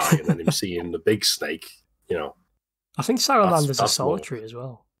burning a guy and then him seeing the big snake, I think salamanders are that's solitary as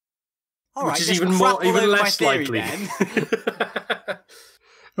well. All right, which is just even crap all over my less theory, likely. then.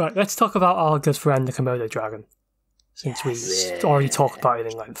 Right, let's talk about our good friend the Komodo dragon, since we already talked about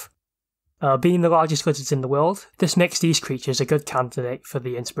it in length. Being the largest lizards in the world, this makes these creatures a good candidate for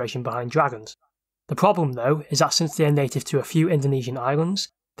the inspiration behind dragons. The problem, though, is that since they are native to a few Indonesian islands,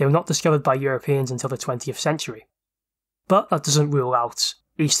 they were not discovered by Europeans until the 20th century. But that doesn't rule out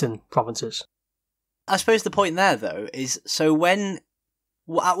eastern provinces. I suppose the point there, though, is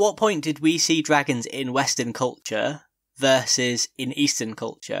at what point did we see dragons in Western culture versus in Eastern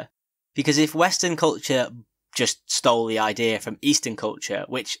culture? Because if Western culture just stole the idea from Eastern culture,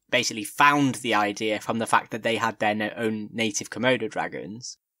 which basically found the idea from the fact that they had their own native Komodo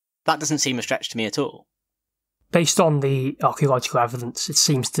dragons, that doesn't seem a stretch to me at all. Based on the archaeological evidence, it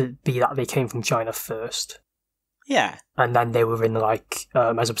seems to be that they came from China first. Yeah. And then they were in,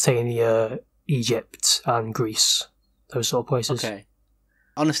 Mesopotamia, Egypt, and Greece. Those sort of places. Okay.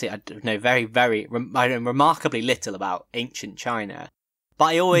 Honestly, I know I know remarkably little about ancient China.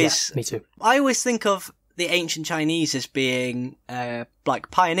 But me too. I always think of the ancient Chinese as being,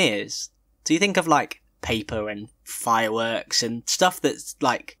 pioneers. So you think of, paper and fireworks and stuff that's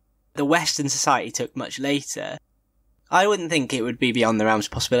like the Western society took much later. I wouldn't think it would be beyond the realms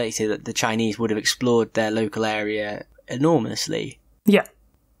of possibility that the Chinese would have explored their local area enormously. Yeah.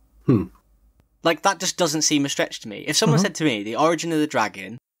 Like, that just doesn't seem a stretch to me. If someone said to me, the origin of the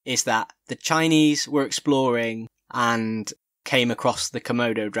dragon is that the Chinese were exploring and came across the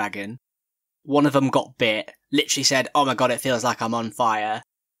Komodo dragon, one of them got bit, literally said, oh my god, it feels like I'm on fire,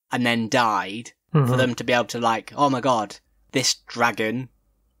 and then died, for them to be able to like, oh my god, this dragon,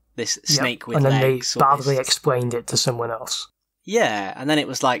 this snake with legs. And then they badly explained it to someone else. Yeah, and then it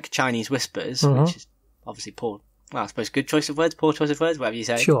was like Chinese whispers, which is obviously poor. Well, I suppose good choice of words, poor choice of words, whatever you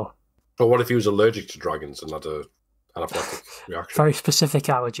say. Sure. But what if he was allergic to dragons and had an anaphylactic reaction? Very specific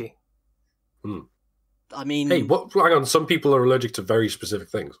allergy. I mean... Hey, what? Hang on, some people are allergic to very specific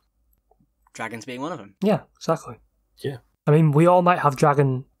things. Dragons being one of them. Yeah, exactly. Yeah. I mean, we all might have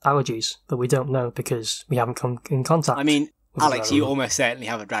dragon allergies, but we don't know because we haven't come in contact. I mean, Alex, you almost certainly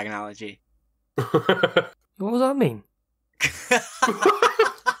have a dragon allergy. What does that mean?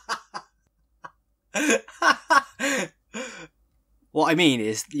 What I mean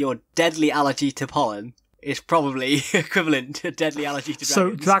is, your deadly allergy to pollen is probably equivalent to deadly allergy to dragons.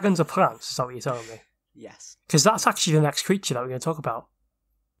 So, dragons are plants, is that what you're telling me? Yes. Because that's actually the next creature that we're going to talk about.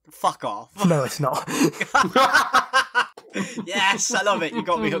 Fuck off. No, it's not. Yes, I love it. You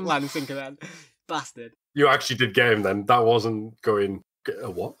got me hook, line and sinker then. Bastard. You actually did get him then. That wasn't going,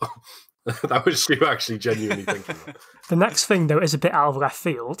 what? That was you actually genuinely thinking that. The next thing, though, is a bit out of left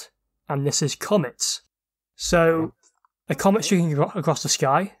field, and this is comets. So, a comet shooting across the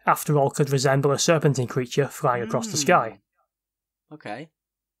sky, after all, could resemble a serpentine creature flying across the sky. Okay.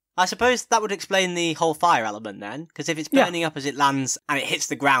 I suppose that would explain the whole fire element then, because if it's burning up as it lands and it hits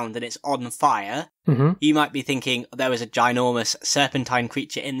the ground and it's on fire, you might be thinking there was a ginormous serpentine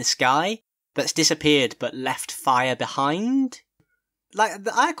creature in the sky that's disappeared but left fire behind. Like,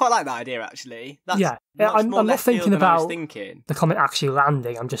 I quite like that idea, actually. That's I'm not thinking about the comet actually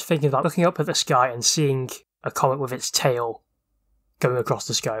landing. I'm just thinking about looking up at the sky and seeing a comet with its tail going across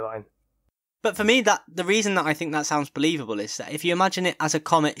the skyline. But for me, the reason that I think that sounds believable is that if you imagine it as a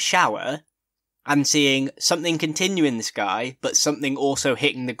comet shower and seeing something continue in the sky, but something also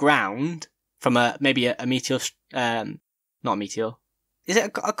hitting the ground from maybe a meteor, not a meteor. Is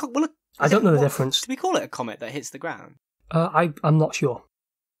it I don't know the difference. Do we call it a comet that hits the ground? I'm not sure.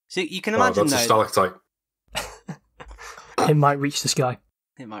 So you can imagine that's a stalactite. It might reach the sky.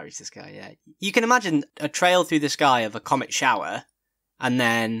 It might reach the sky, yeah. You can imagine a trail through the sky of a comet shower, and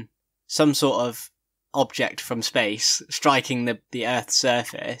then some sort of object from space striking the Earth's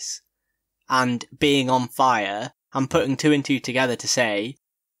surface and being on fire and putting two and two together to say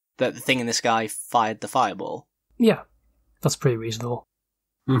that the thing in the sky fired the fireball. Yeah, that's pretty reasonable.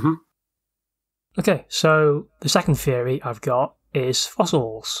 Okay, so the second theory I've got is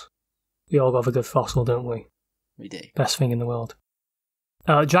fossils. We all love a good fossil, don't we? We do. Best thing in the world.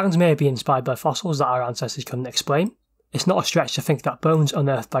 Dragons may be inspired by fossils that our ancestors couldn't explain. It's not a stretch to think that bones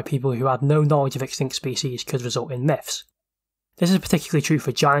unearthed by people who had no knowledge of extinct species could result in myths. This is particularly true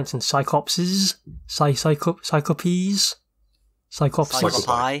for giants and cyclopses. Cyclopes?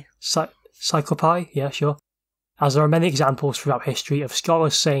 Cyclopi, yeah, sure. As there are many examples throughout history of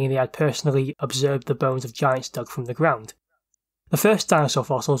scholars saying they had personally observed the bones of giants dug from the ground. The first dinosaur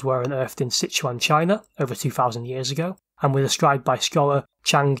fossils were unearthed in Sichuan, China, over 2,000 years ago, and were described by scholar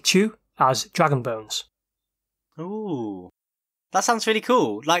Chang Chu as dragon bones. Ooh. That sounds really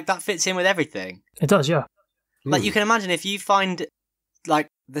cool. Like, that fits in with everything. It does, yeah. Like, you can imagine if you find, like,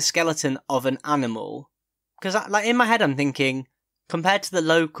 the skeleton of an animal, because, like, in my head I'm thinking, compared to the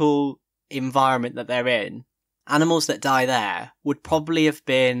local environment that they're in, animals that die there would probably have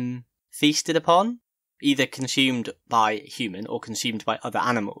been feasted upon, either consumed by human or consumed by other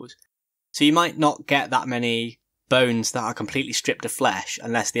animals. So you might not get that many bones that are completely stripped of flesh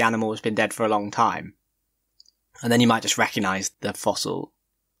unless the animal has been dead for a long time. And then you might just recognise the fossil,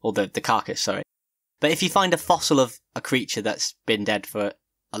 or the carcass, sorry. But if you find a fossil of a creature that's been dead for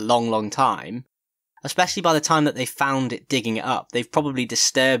a long, long time, especially by the time that they found it digging it up, they've probably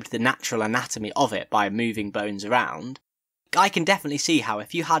disturbed the natural anatomy of it by moving bones around. I can definitely see how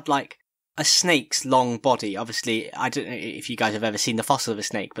if you had, like, a snake's long body, obviously, I don't know if you guys have ever seen the fossil of a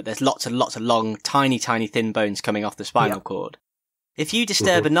snake, but there's lots and lots of long, tiny, tiny, thin bones coming off the spinal cord. If you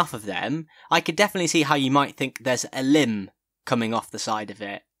disturb enough of them, I could definitely see how you might think there's a limb coming off the side of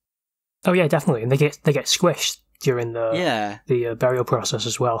it. Oh yeah, definitely, and they get squished during the burial process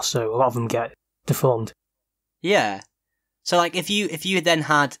as well. So a lot of them get deformed. Yeah. So like if you then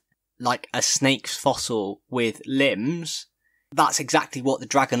had like a snake's fossil with limbs, that's exactly what the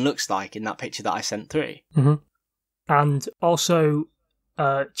dragon looks like in that picture that I sent through. Mm-hmm. And also,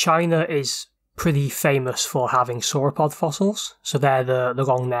 China is pretty famous for having sauropod fossils. So they're the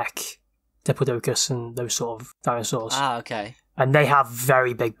long neck, Diplodocus, and those sort of dinosaurs. Ah, okay. And they have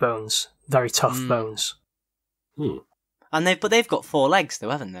very big bones, very tough bones. And they've got 4 legs though,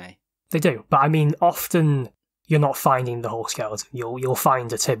 haven't they? They do, but I mean, often you're not finding the whole skeleton. You'll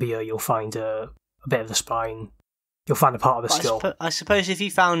find a tibia, you'll find a bit of the spine, you'll find a part of the skull. I suppose if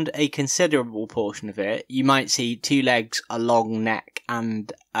you found a considerable portion of it, you might see 2 legs, a long neck,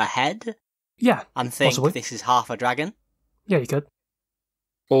 and a head. Yeah, and think possibly. This is half a dragon. Yeah, you could.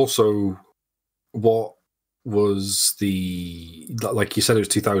 Also, what was like you said, it was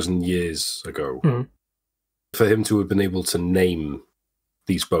 2,000 years ago. Mm. For him to have been able to name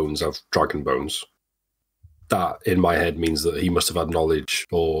these bones as dragon bones, that in my head means that he must have had knowledge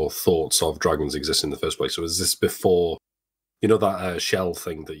or thoughts of dragons existing in the first place. So is this before, that shell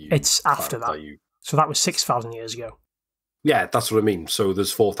thing that you... It's after that. So that was 6,000 years ago. Yeah, that's what I mean. So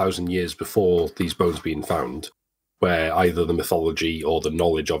there's 4,000 years before these bones being found, where either the mythology or the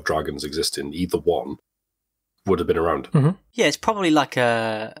knowledge of dragons existing, either one, would have been around. Mm-hmm. Yeah, it's probably like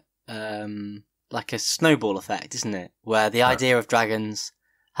a snowball effect, isn't it? Where the idea of dragons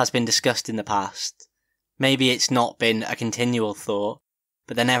has been discussed in the past. Maybe it's not been a continual thought,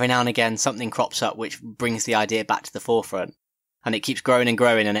 but then every now and again something crops up which brings the idea back to the forefront. And it keeps growing and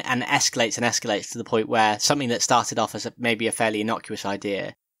growing, and it escalates and escalates to the point where something that started off as maybe a fairly innocuous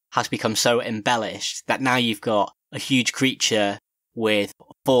idea has become so embellished that now you've got a huge creature with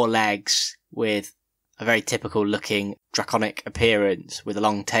 4 legs, with a very typical looking draconic appearance, with a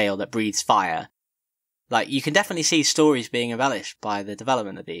long tail that breathes fire. Like, you can definitely see stories being embellished by the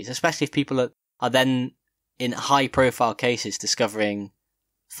development of these, especially if people are then, in high profile cases, discovering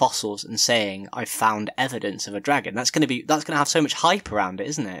fossils and saying, I've found evidence of a dragon. That's going to have so much hype around it,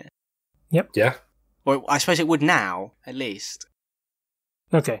 isn't it? Yep. Yeah. Or I suppose it would now, at least.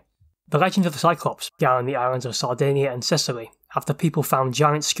 Okay. The legend of the Cyclops began on the islands of Sardinia and Sicily after people found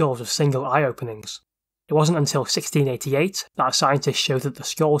giant skulls with single eye openings. It wasn't until 1688 that a scientist showed that the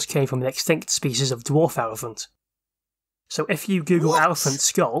skulls came from an extinct species of dwarf elephant. So if you Google elephant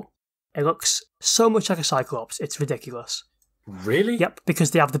skull, it looks so much like a Cyclops, it's ridiculous. Really? Yep,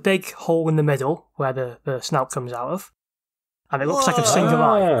 because they have the big hole in the middle where the snout comes out of, and it looks like a single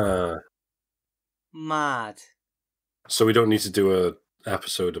eye. Mad. So we don't need to do an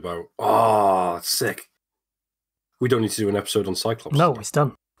episode about... Oh, that's sick. We don't need to do an episode on Cyclops. No, it's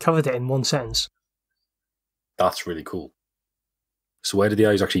done. Covered it in one sentence. That's really cool. So where do the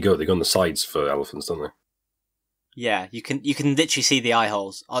eyes actually go? They go on the sides for elephants, don't they? Yeah, you can literally see the eye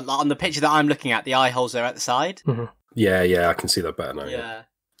holes. On the picture that I'm looking at, the eye holes are at the side. Mm-hmm. Yeah, I can see that better now. Yeah.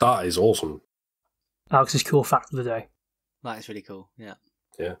 That is awesome. Alex's cool fact of the day. That is really cool, yeah.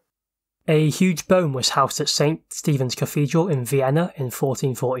 Yeah. A huge bone was housed at St. Stephen's Cathedral in Vienna in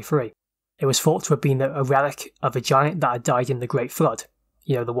 1443. It was thought to have been a relic of a giant that had died in the Great Flood,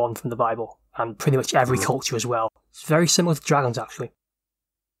 the one from the Bible, and pretty much every culture as well. It's very similar to dragons, actually.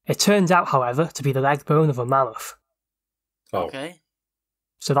 It turns out, however, to be the leg bone of a mammoth. Oh. Okay.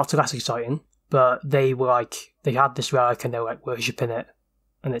 So that's less exciting, but they had this relic and they were worshipping it,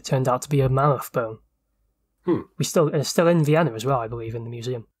 and it turned out to be a mammoth bone. It's still in Vienna as well, I believe, in the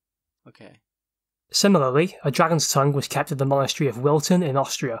museum. Okay. Similarly, a dragon's tongue was kept at the monastery of Wilton in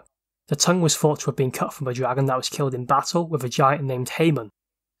Austria. The tongue was thought to have been cut from a dragon that was killed in battle with a giant named Haman.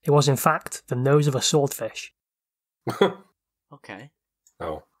 It was, in fact, the nose of a swordfish. Okay.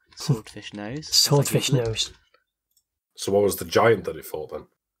 Oh. Swordfish nose. Swordfish nose. So what was the giant that it fought then?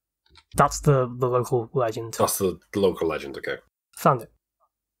 That's the local legend. That's the local legend, okay. Found it.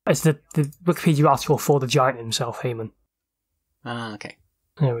 It's the Wikipedia article for the giant himself, Haman. Ah, okay.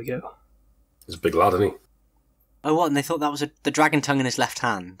 There we go. He's a big lad, isn't he? Oh, what? And they thought that was the dragon tongue in his left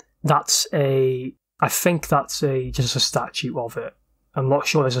hand? I think that's just a statue of it. I'm not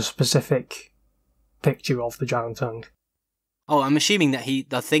sure there's a specific picture of the dragon tongue. Oh, I'm assuming that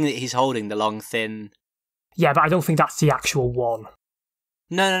the thing that he's holding, the long, thin... Yeah, but I don't think that's the actual one.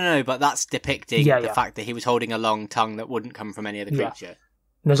 No, but that's depicting the fact that he was holding a long tongue that wouldn't come from any other creature.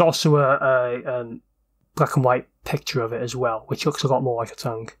 And there's also a black and white picture of it as well, which looks a lot more like a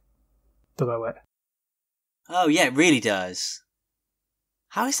tongue below it. Oh, yeah, it really does.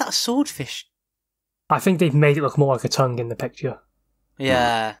 How is that a swordfish? I think they've made it look more like a tongue in the picture.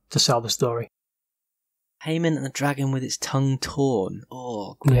 Yeah. To sell the story. Haman and the dragon with its tongue torn.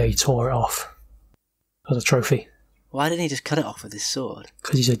 Oh, God. Yeah, he tore it off as a trophy. Why didn't he just cut it off with his sword?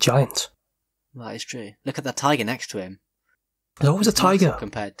 Because he's a giant. That is true. Look at that tiger next to him. There's always a tiger.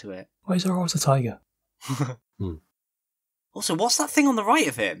 Compared to it. Why is there always a tiger? Also, what's that thing on the right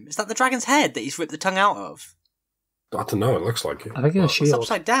of him? Is that the dragon's head that he's ripped the tongue out of? I don't know, it looks like it. I think it's a It's shield.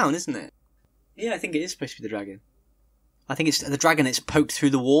 upside down, isn't it? Yeah, I think it is supposed to be the dragon. I think it's the dragon. It's poked through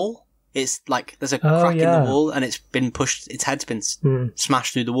the wall. It's like there's a crack in the wall, and it's been pushed. Its head's been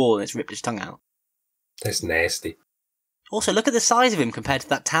smashed through the wall, and it's ripped its tongue out. That's nasty. Also, look at the size of him compared to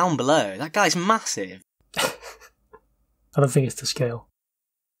that town below. That guy's massive. I don't think it's to scale.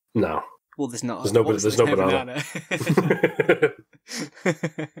 No. Well, there's no banana.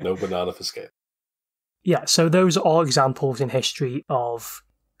 No banana for scale. Yeah, so those are all examples in history of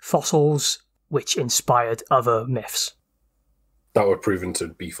fossils which inspired other myths. That were proven to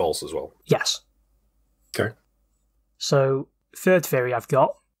be false as well. Yes. Okay. So, third theory I've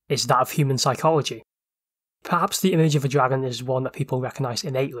got is that of human psychology. Perhaps the image of a dragon is one that people recognise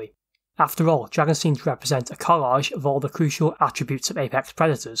innately. After all, dragons seem to represent a collage of all the crucial attributes of apex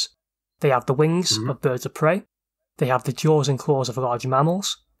predators. They have the wings of birds of prey, they have the jaws and claws of large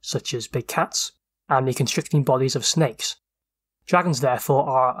mammals, such as big cats, and the constricting bodies of snakes. Dragons, therefore,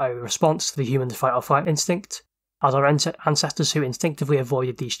 are a response to the human fight-or-flight instinct, as our ancestors who instinctively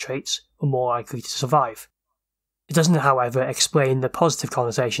avoided these traits were more likely to survive. It doesn't, however, explain the positive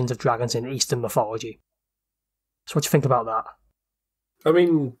connotations of dragons in Eastern mythology. So what do you think about that? I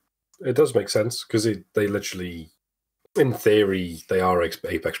mean, it does make sense, because they literally, in theory, they are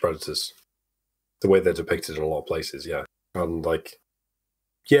apex predators. The way they're depicted in a lot of places, yeah. And,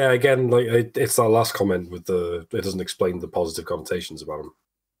 again, it's that last comment with it doesn't explain the positive connotations about them.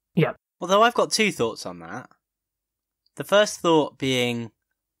 Yeah. Although I've got two thoughts on that. The first thought being,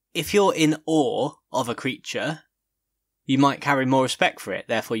 if you're in awe of a creature, you might carry more respect for it,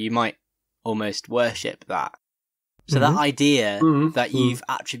 therefore you might almost worship that. So that idea that you've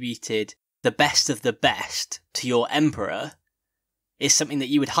attributed the best of the best to your emperor is something that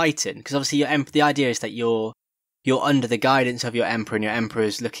you would heighten, because obviously the idea is that you're under the guidance of your emperor, and your emperor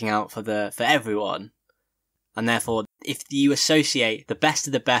is looking out for everyone. And therefore, if you associate the best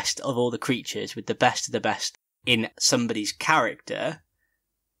of the best of all the creatures with the best of the best in somebody's character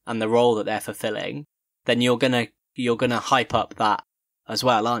and the role that they're fulfilling, then you're gonna hype up that as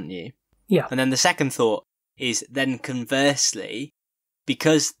well, aren't you? Yeah. And then the second thought is then conversely,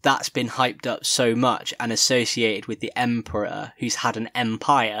 because that's been hyped up so much and associated with the emperor who's had an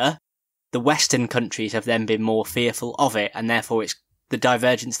empire, the Western countries have then been more fearful of it, and therefore the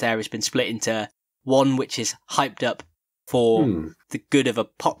divergence there has been split into one which is hyped up for the good of a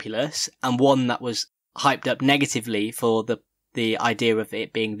populace, and one that was hyped up negatively for the idea of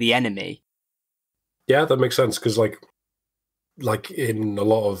it being the enemy. Yeah, that makes sense, because like in a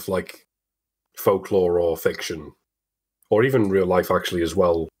lot of folklore or fiction, or even real life actually as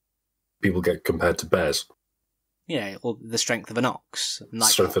well, people get compared to bears. Yeah, or the strength of an ox.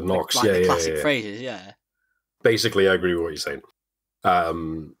 Strength of an ox, the classic phrases, yeah. Basically, I agree with what you're saying.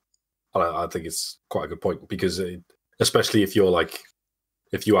 I think it's quite a good point, because especially if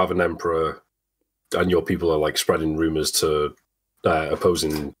you have an emperor and your people are spreading rumors to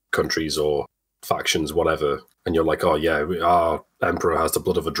opposing countries or factions, whatever, and you're like, oh yeah, our emperor has the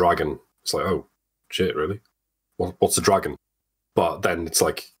blood of a dragon. It's like, oh shit, really? What's a dragon? But then it's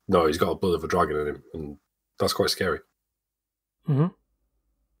like, no, he's got the blood of a dragon in him, and that's quite scary. Mm-hmm.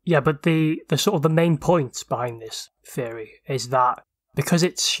 Yeah, but the sort of the main point behind this theory is that because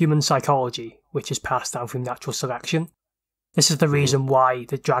it's human psychology, which is passed down through natural selection, this is the reason why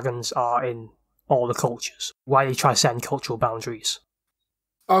the dragons are in all the cultures, why they transcend cultural boundaries.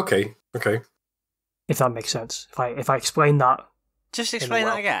 Okay. If that makes sense. If I explain that... Just explain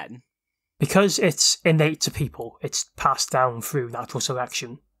that again. Because it's innate to people, it's passed down through natural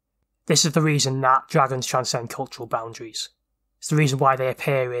selection. This is the reason that dragons transcend cultural boundaries. It's the reason why they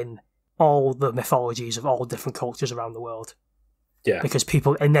appear in all the mythologies of all different cultures around the world. Yeah. Because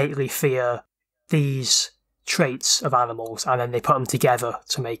people innately fear these traits of animals, and then they put them together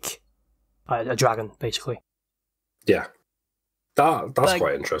to make a dragon, basically. Yeah. That's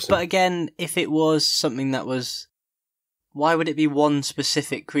quite interesting. But again, if it was something that was... Why would it be one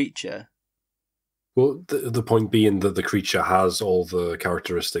specific creature? Well, the point being that the creature has all the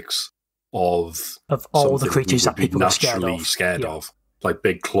characteristics of all the creatures that people are scared of. Like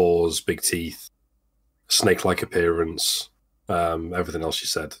big claws, big teeth, snake-like appearance, everything else you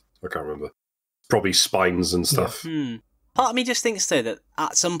said. I can't remember. Probably spines and stuff. Yeah. Part of me just thinks, though, that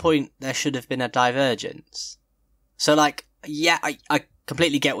at some point there should have been a divergence. So, yeah, I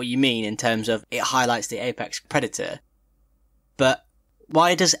completely get what you mean in terms of it highlights the apex predator. But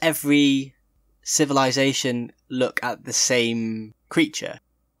why does every civilization look at the same creature?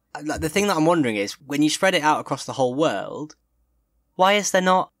 The thing that I'm wondering is, when you spread it out across the whole world, why is there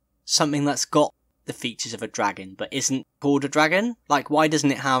not something that's got the features of a dragon, but isn't called a dragon? Like, why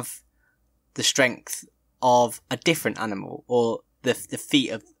doesn't it have the strength of a different animal, or the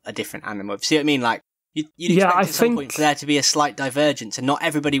feet of a different animal? See what I mean? Like, you'd expect at some point for there to be a slight divergence, and not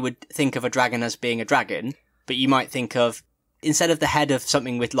everybody would think of a dragon as being a dragon, but you might think of, instead of the head of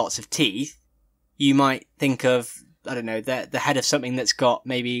something with lots of teeth, you might think of, I don't know, the head of something that's got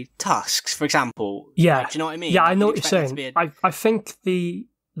maybe tusks, for example. Yeah. Like, do you know what I mean? Yeah, I know what you're saying. I think the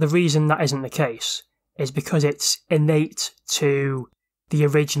reason that isn't the case is because it's innate to the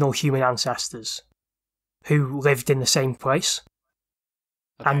original human ancestors who lived in the same place.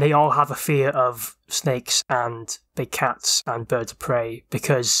 Okay. And they all have a fear of snakes and big cats and birds of prey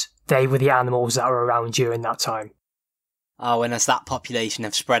because they were the animals that were around during that time. Oh, and as that population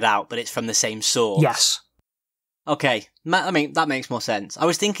have spread out, but it's from the same source. Yes. Okay, I mean, that makes more sense. I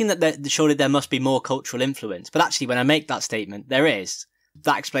was thinking that surely there must be more cultural influence, but actually when I make that statement, there is.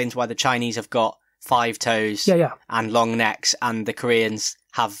 That explains why the Chinese have got 5 toes and long necks, and the Koreans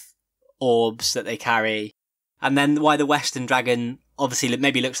have orbs that they carry. And then why the Western dragon obviously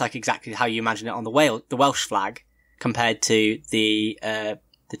maybe looks like exactly how you imagine it on the Welsh flag, compared to the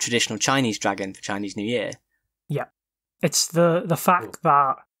traditional Chinese dragon for Chinese New Year. Yeah. It's the fact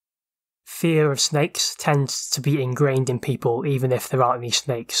that fear of snakes tends to be ingrained in people even if there aren't any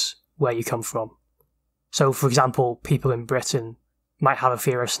snakes where you come from. So, for example, people in Britain might have a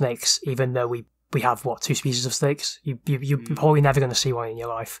fear of snakes even though we have, 2 species of snakes? You're probably never going to see one in your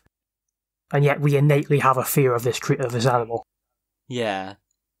life. And yet we innately have a fear of this animal. Yeah.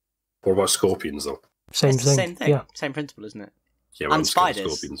 What about scorpions, though? Same thing. Yeah. Same principle, isn't it? Yeah, and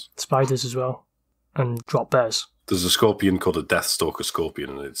spiders. Spiders as well. And drop bears. There's a scorpion called a Deathstalker scorpion,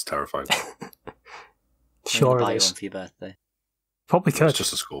 and it's terrifying. Sure buy it is. One for your birthday. Probably could. It's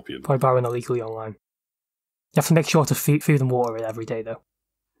just a scorpion. Probably buy one illegally online. You have to make sure to feed and water it every day, though.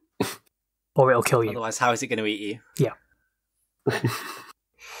 Or it'll kill you. Otherwise, how is it going to eat you? Yeah.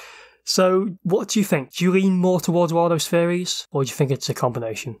 So, what do you think? Do you lean more towards one of those theories, or do you think it's a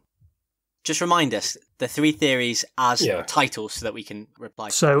combination? Just remind us the 3 theories as titles so that we can reply.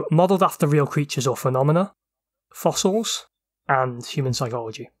 So, modelled after real creatures or phenomena, fossils, and human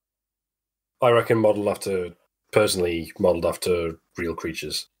psychology. I reckon modelled after real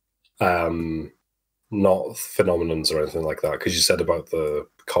creatures. Not phenomenons or anything like that, because you said about the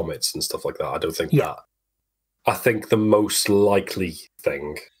comets and stuff like that. I don't think that. I think the most likely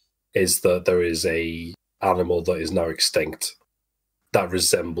thing is that there is a animal that is now extinct that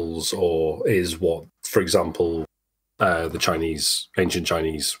resembles or is what, for example, the ancient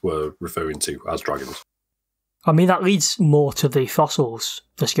Chinese were referring to as dragons. I mean, that leads more to the fossils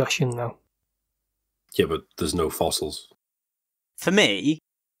discussion, though. Yeah, but there's no fossils. For me,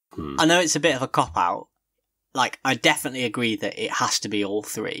 I know it's a bit of a cop-out. Like, I definitely agree that it has to be all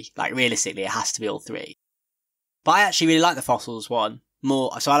 3. Like, realistically, it has to be all 3. But I actually really like the fossils one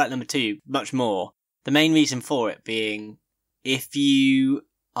more, so I like number 2 much more. The main reason for it being, if you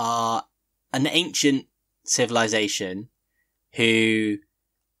are an ancient civilization who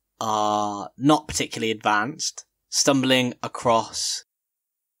are not particularly advanced, stumbling across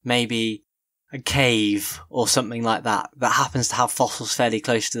maybe a cave or something like that happens to have fossils fairly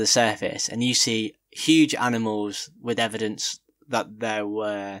close to the surface, and you see huge animals with evidence that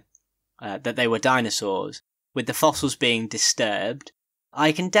they were dinosaurs, with the fossils being disturbed,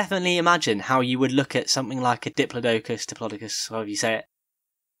 I can definitely imagine how you would look at something like a diplodocus, however you say it,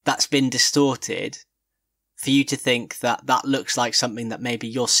 that's been distorted, for you to think that that looks like something that maybe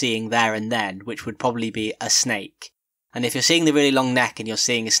you're seeing there and then, which would probably be a snake. And if you're seeing the really long neck and you're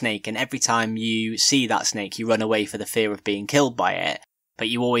seeing a snake, and every time you see that snake, you run away for the fear of being killed by it, but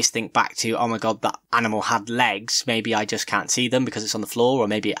you always think back to, oh my god, that animal had legs, maybe I just can't see them because it's on the floor, or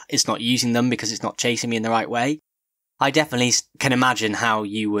maybe it's not using them because it's not chasing me in the right way. I definitely can imagine how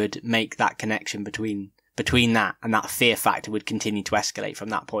you would make that connection between that, and that fear factor would continue to escalate from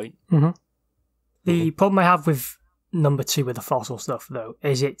that point. Mm-hmm. The problem I have with number 2 with the fossil stuff, though,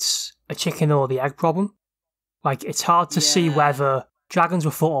 is it's a chicken or the egg problem. Like, it's hard to see whether dragons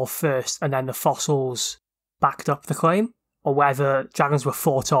were thought of first and then the fossils backed up the claim, or whether dragons were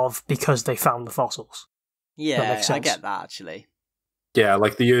thought of because they found the fossils. Yeah, I get that, actually. Yeah,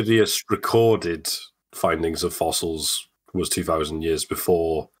 like the earliest recorded findings of fossils was 2,000 years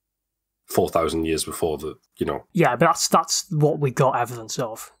before, 4,000 years before the, Yeah, but that's what we got evidence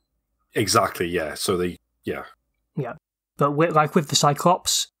of. Exactly, yeah. So Yeah. But with the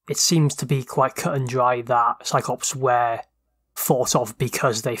Cyclops, it seems to be quite cut and dry that Cyclops were thought of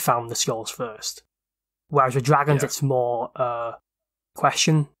because they found the skulls first. Whereas with dragons, it's more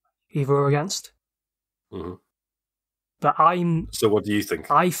question, either or against. Mm-hmm. But So what do you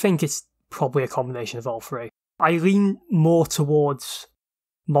think? I think it's probably a combination of all three. I lean more towards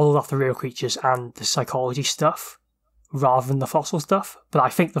modelled after real creatures and the psychology stuff rather than the fossil stuff, but I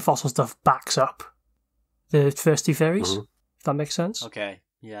think the fossil stuff backs up the first two theories, if that makes sense. Okay,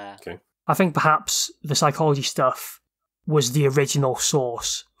 yeah. Okay. I think perhaps the psychology stuff was the original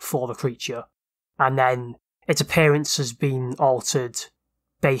source for the creature, and then its appearance has been altered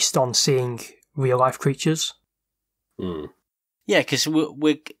based on seeing real-life creatures. Yeah, because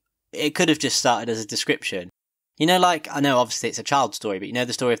it could have just started as a description. You know, like, I know obviously it's a child story, but you know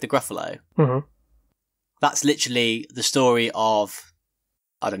the story of the Gruffalo? Mm-hmm. That's literally the story of,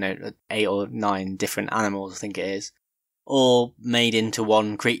 I don't know, 8 or 9 different animals, I think it is, all made into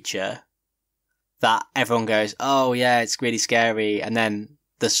one creature that everyone goes, oh yeah, it's really scary, and then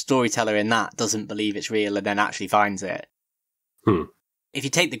the storyteller in that doesn't believe it's real and then actually finds it. If you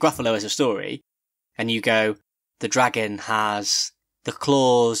take the Gruffalo as a story, and you go, the dragon has the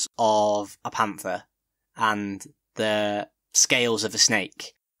claws of a panther and the scales of a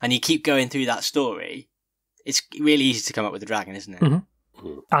snake, and you keep going through that story, it's really easy to come up with a dragon, isn't it?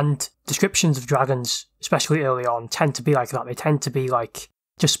 Mm-hmm. And descriptions of dragons, especially early on, tend to be like that. They tend to be like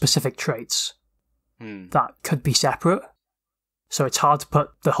just specific traits that could be separate. So it's hard to put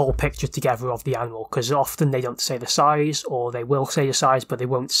the whole picture together of the animal, because often they don't say the size, or they will say the size, but they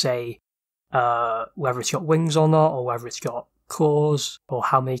won't say whether it's got wings or not, or whether it's got claws, or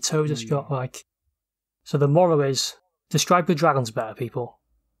how many toes it's got. Like, so the moral is, describe the dragons better, people.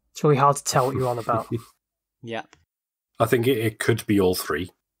 It's really hard to tell what you're on about. Yep. I think it could be all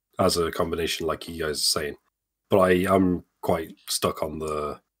three as a combination, like you guys are saying. But I'm quite stuck on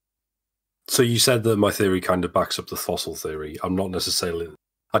the... So you said that my theory kind of backs up the fossil theory. I don't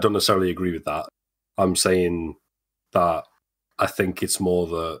necessarily agree with that. I'm saying that I think it's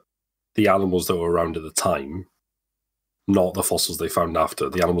more the animals that were around at the time, not the fossils they found after.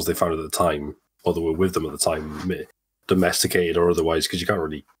 The animals they found at the time, or that were with them at the time, domesticated or otherwise, because you can't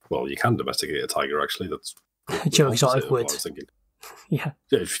really... Well, you can domesticate a tiger, actually. That's Joe Exotic would. I was thinking. Yeah,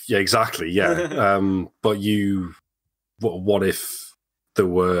 exactly, yeah. But what if there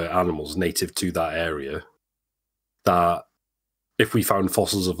were animals native to that area that, if we found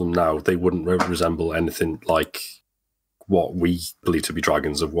fossils of them now, they wouldn't resemble anything like what we believe to be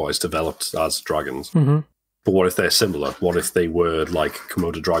dragons, of what is developed as dragons. Mm-hmm. But what if they're similar? What if they were like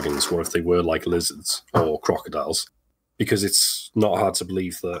Komodo dragons? What if they were like lizards or crocodiles? Because it's not hard to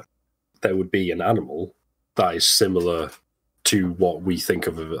believe that there would be an animal that is similar to what we think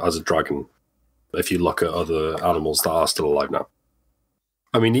of as a dragon, if you look at other animals that are still alive now.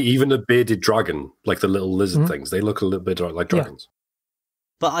 I mean, even a bearded dragon, like the little lizard things, they look a little bit like dragons.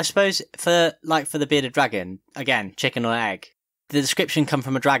 But I suppose for the bearded dragon, again, chicken or egg, the description come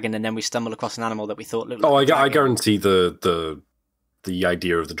from a dragon, and then we stumble across an animal that we thought looked like a dragon. I guarantee the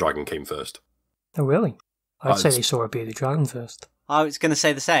idea of the dragon came first. Oh, really? I'd say they saw a bearded dragon first. I was going to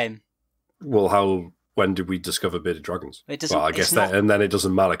say the same. Well, when did we discover bearded dragons? Well, I guess and then it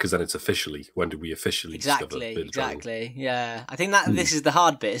doesn't matter, because then it's officially, when did we officially discover bearded dragons? Exactly, yeah. I think that this is the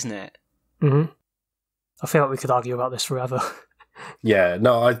hard bit, isn't it? Mm-hmm. I feel like we could argue about this forever. Yeah,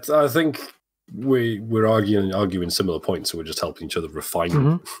 no, I think we're arguing similar points, and we're just helping each other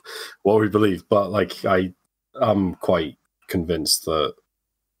refine what we believe. But like, I'm quite convinced that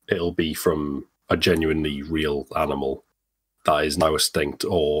it'll be from a genuinely real animal that is now extinct,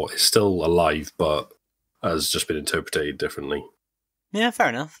 or is still alive but has just been interpreted differently. Yeah, fair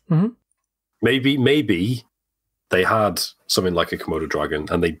enough. Mm-hmm. Maybe they had something like a Komodo dragon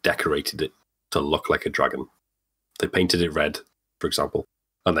and they decorated it to look like a dragon. They painted it red, for example,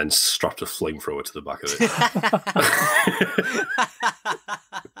 and then strapped a flamethrower to the back of it.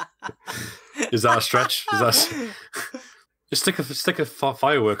 Is that a stretch? Just stick a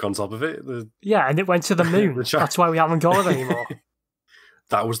firework on top of it. Yeah, and it went to the moon. That's why we haven't got it anymore.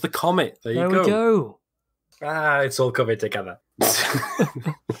 That was the comet. There we go. It's all coming together.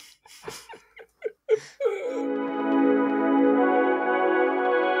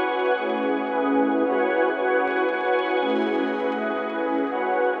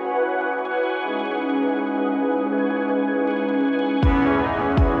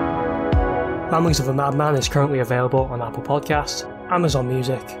 Ramblings of a Madman is currently available on Apple Podcasts, Amazon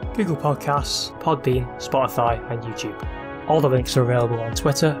Music, Google Podcasts, Podbean, Spotify, and YouTube. All the links are available on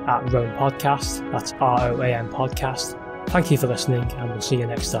Twitter at Roan Podcast. That's ROAN Podcast. Thank you for listening, and we'll see you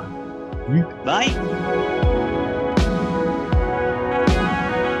next time. Bye.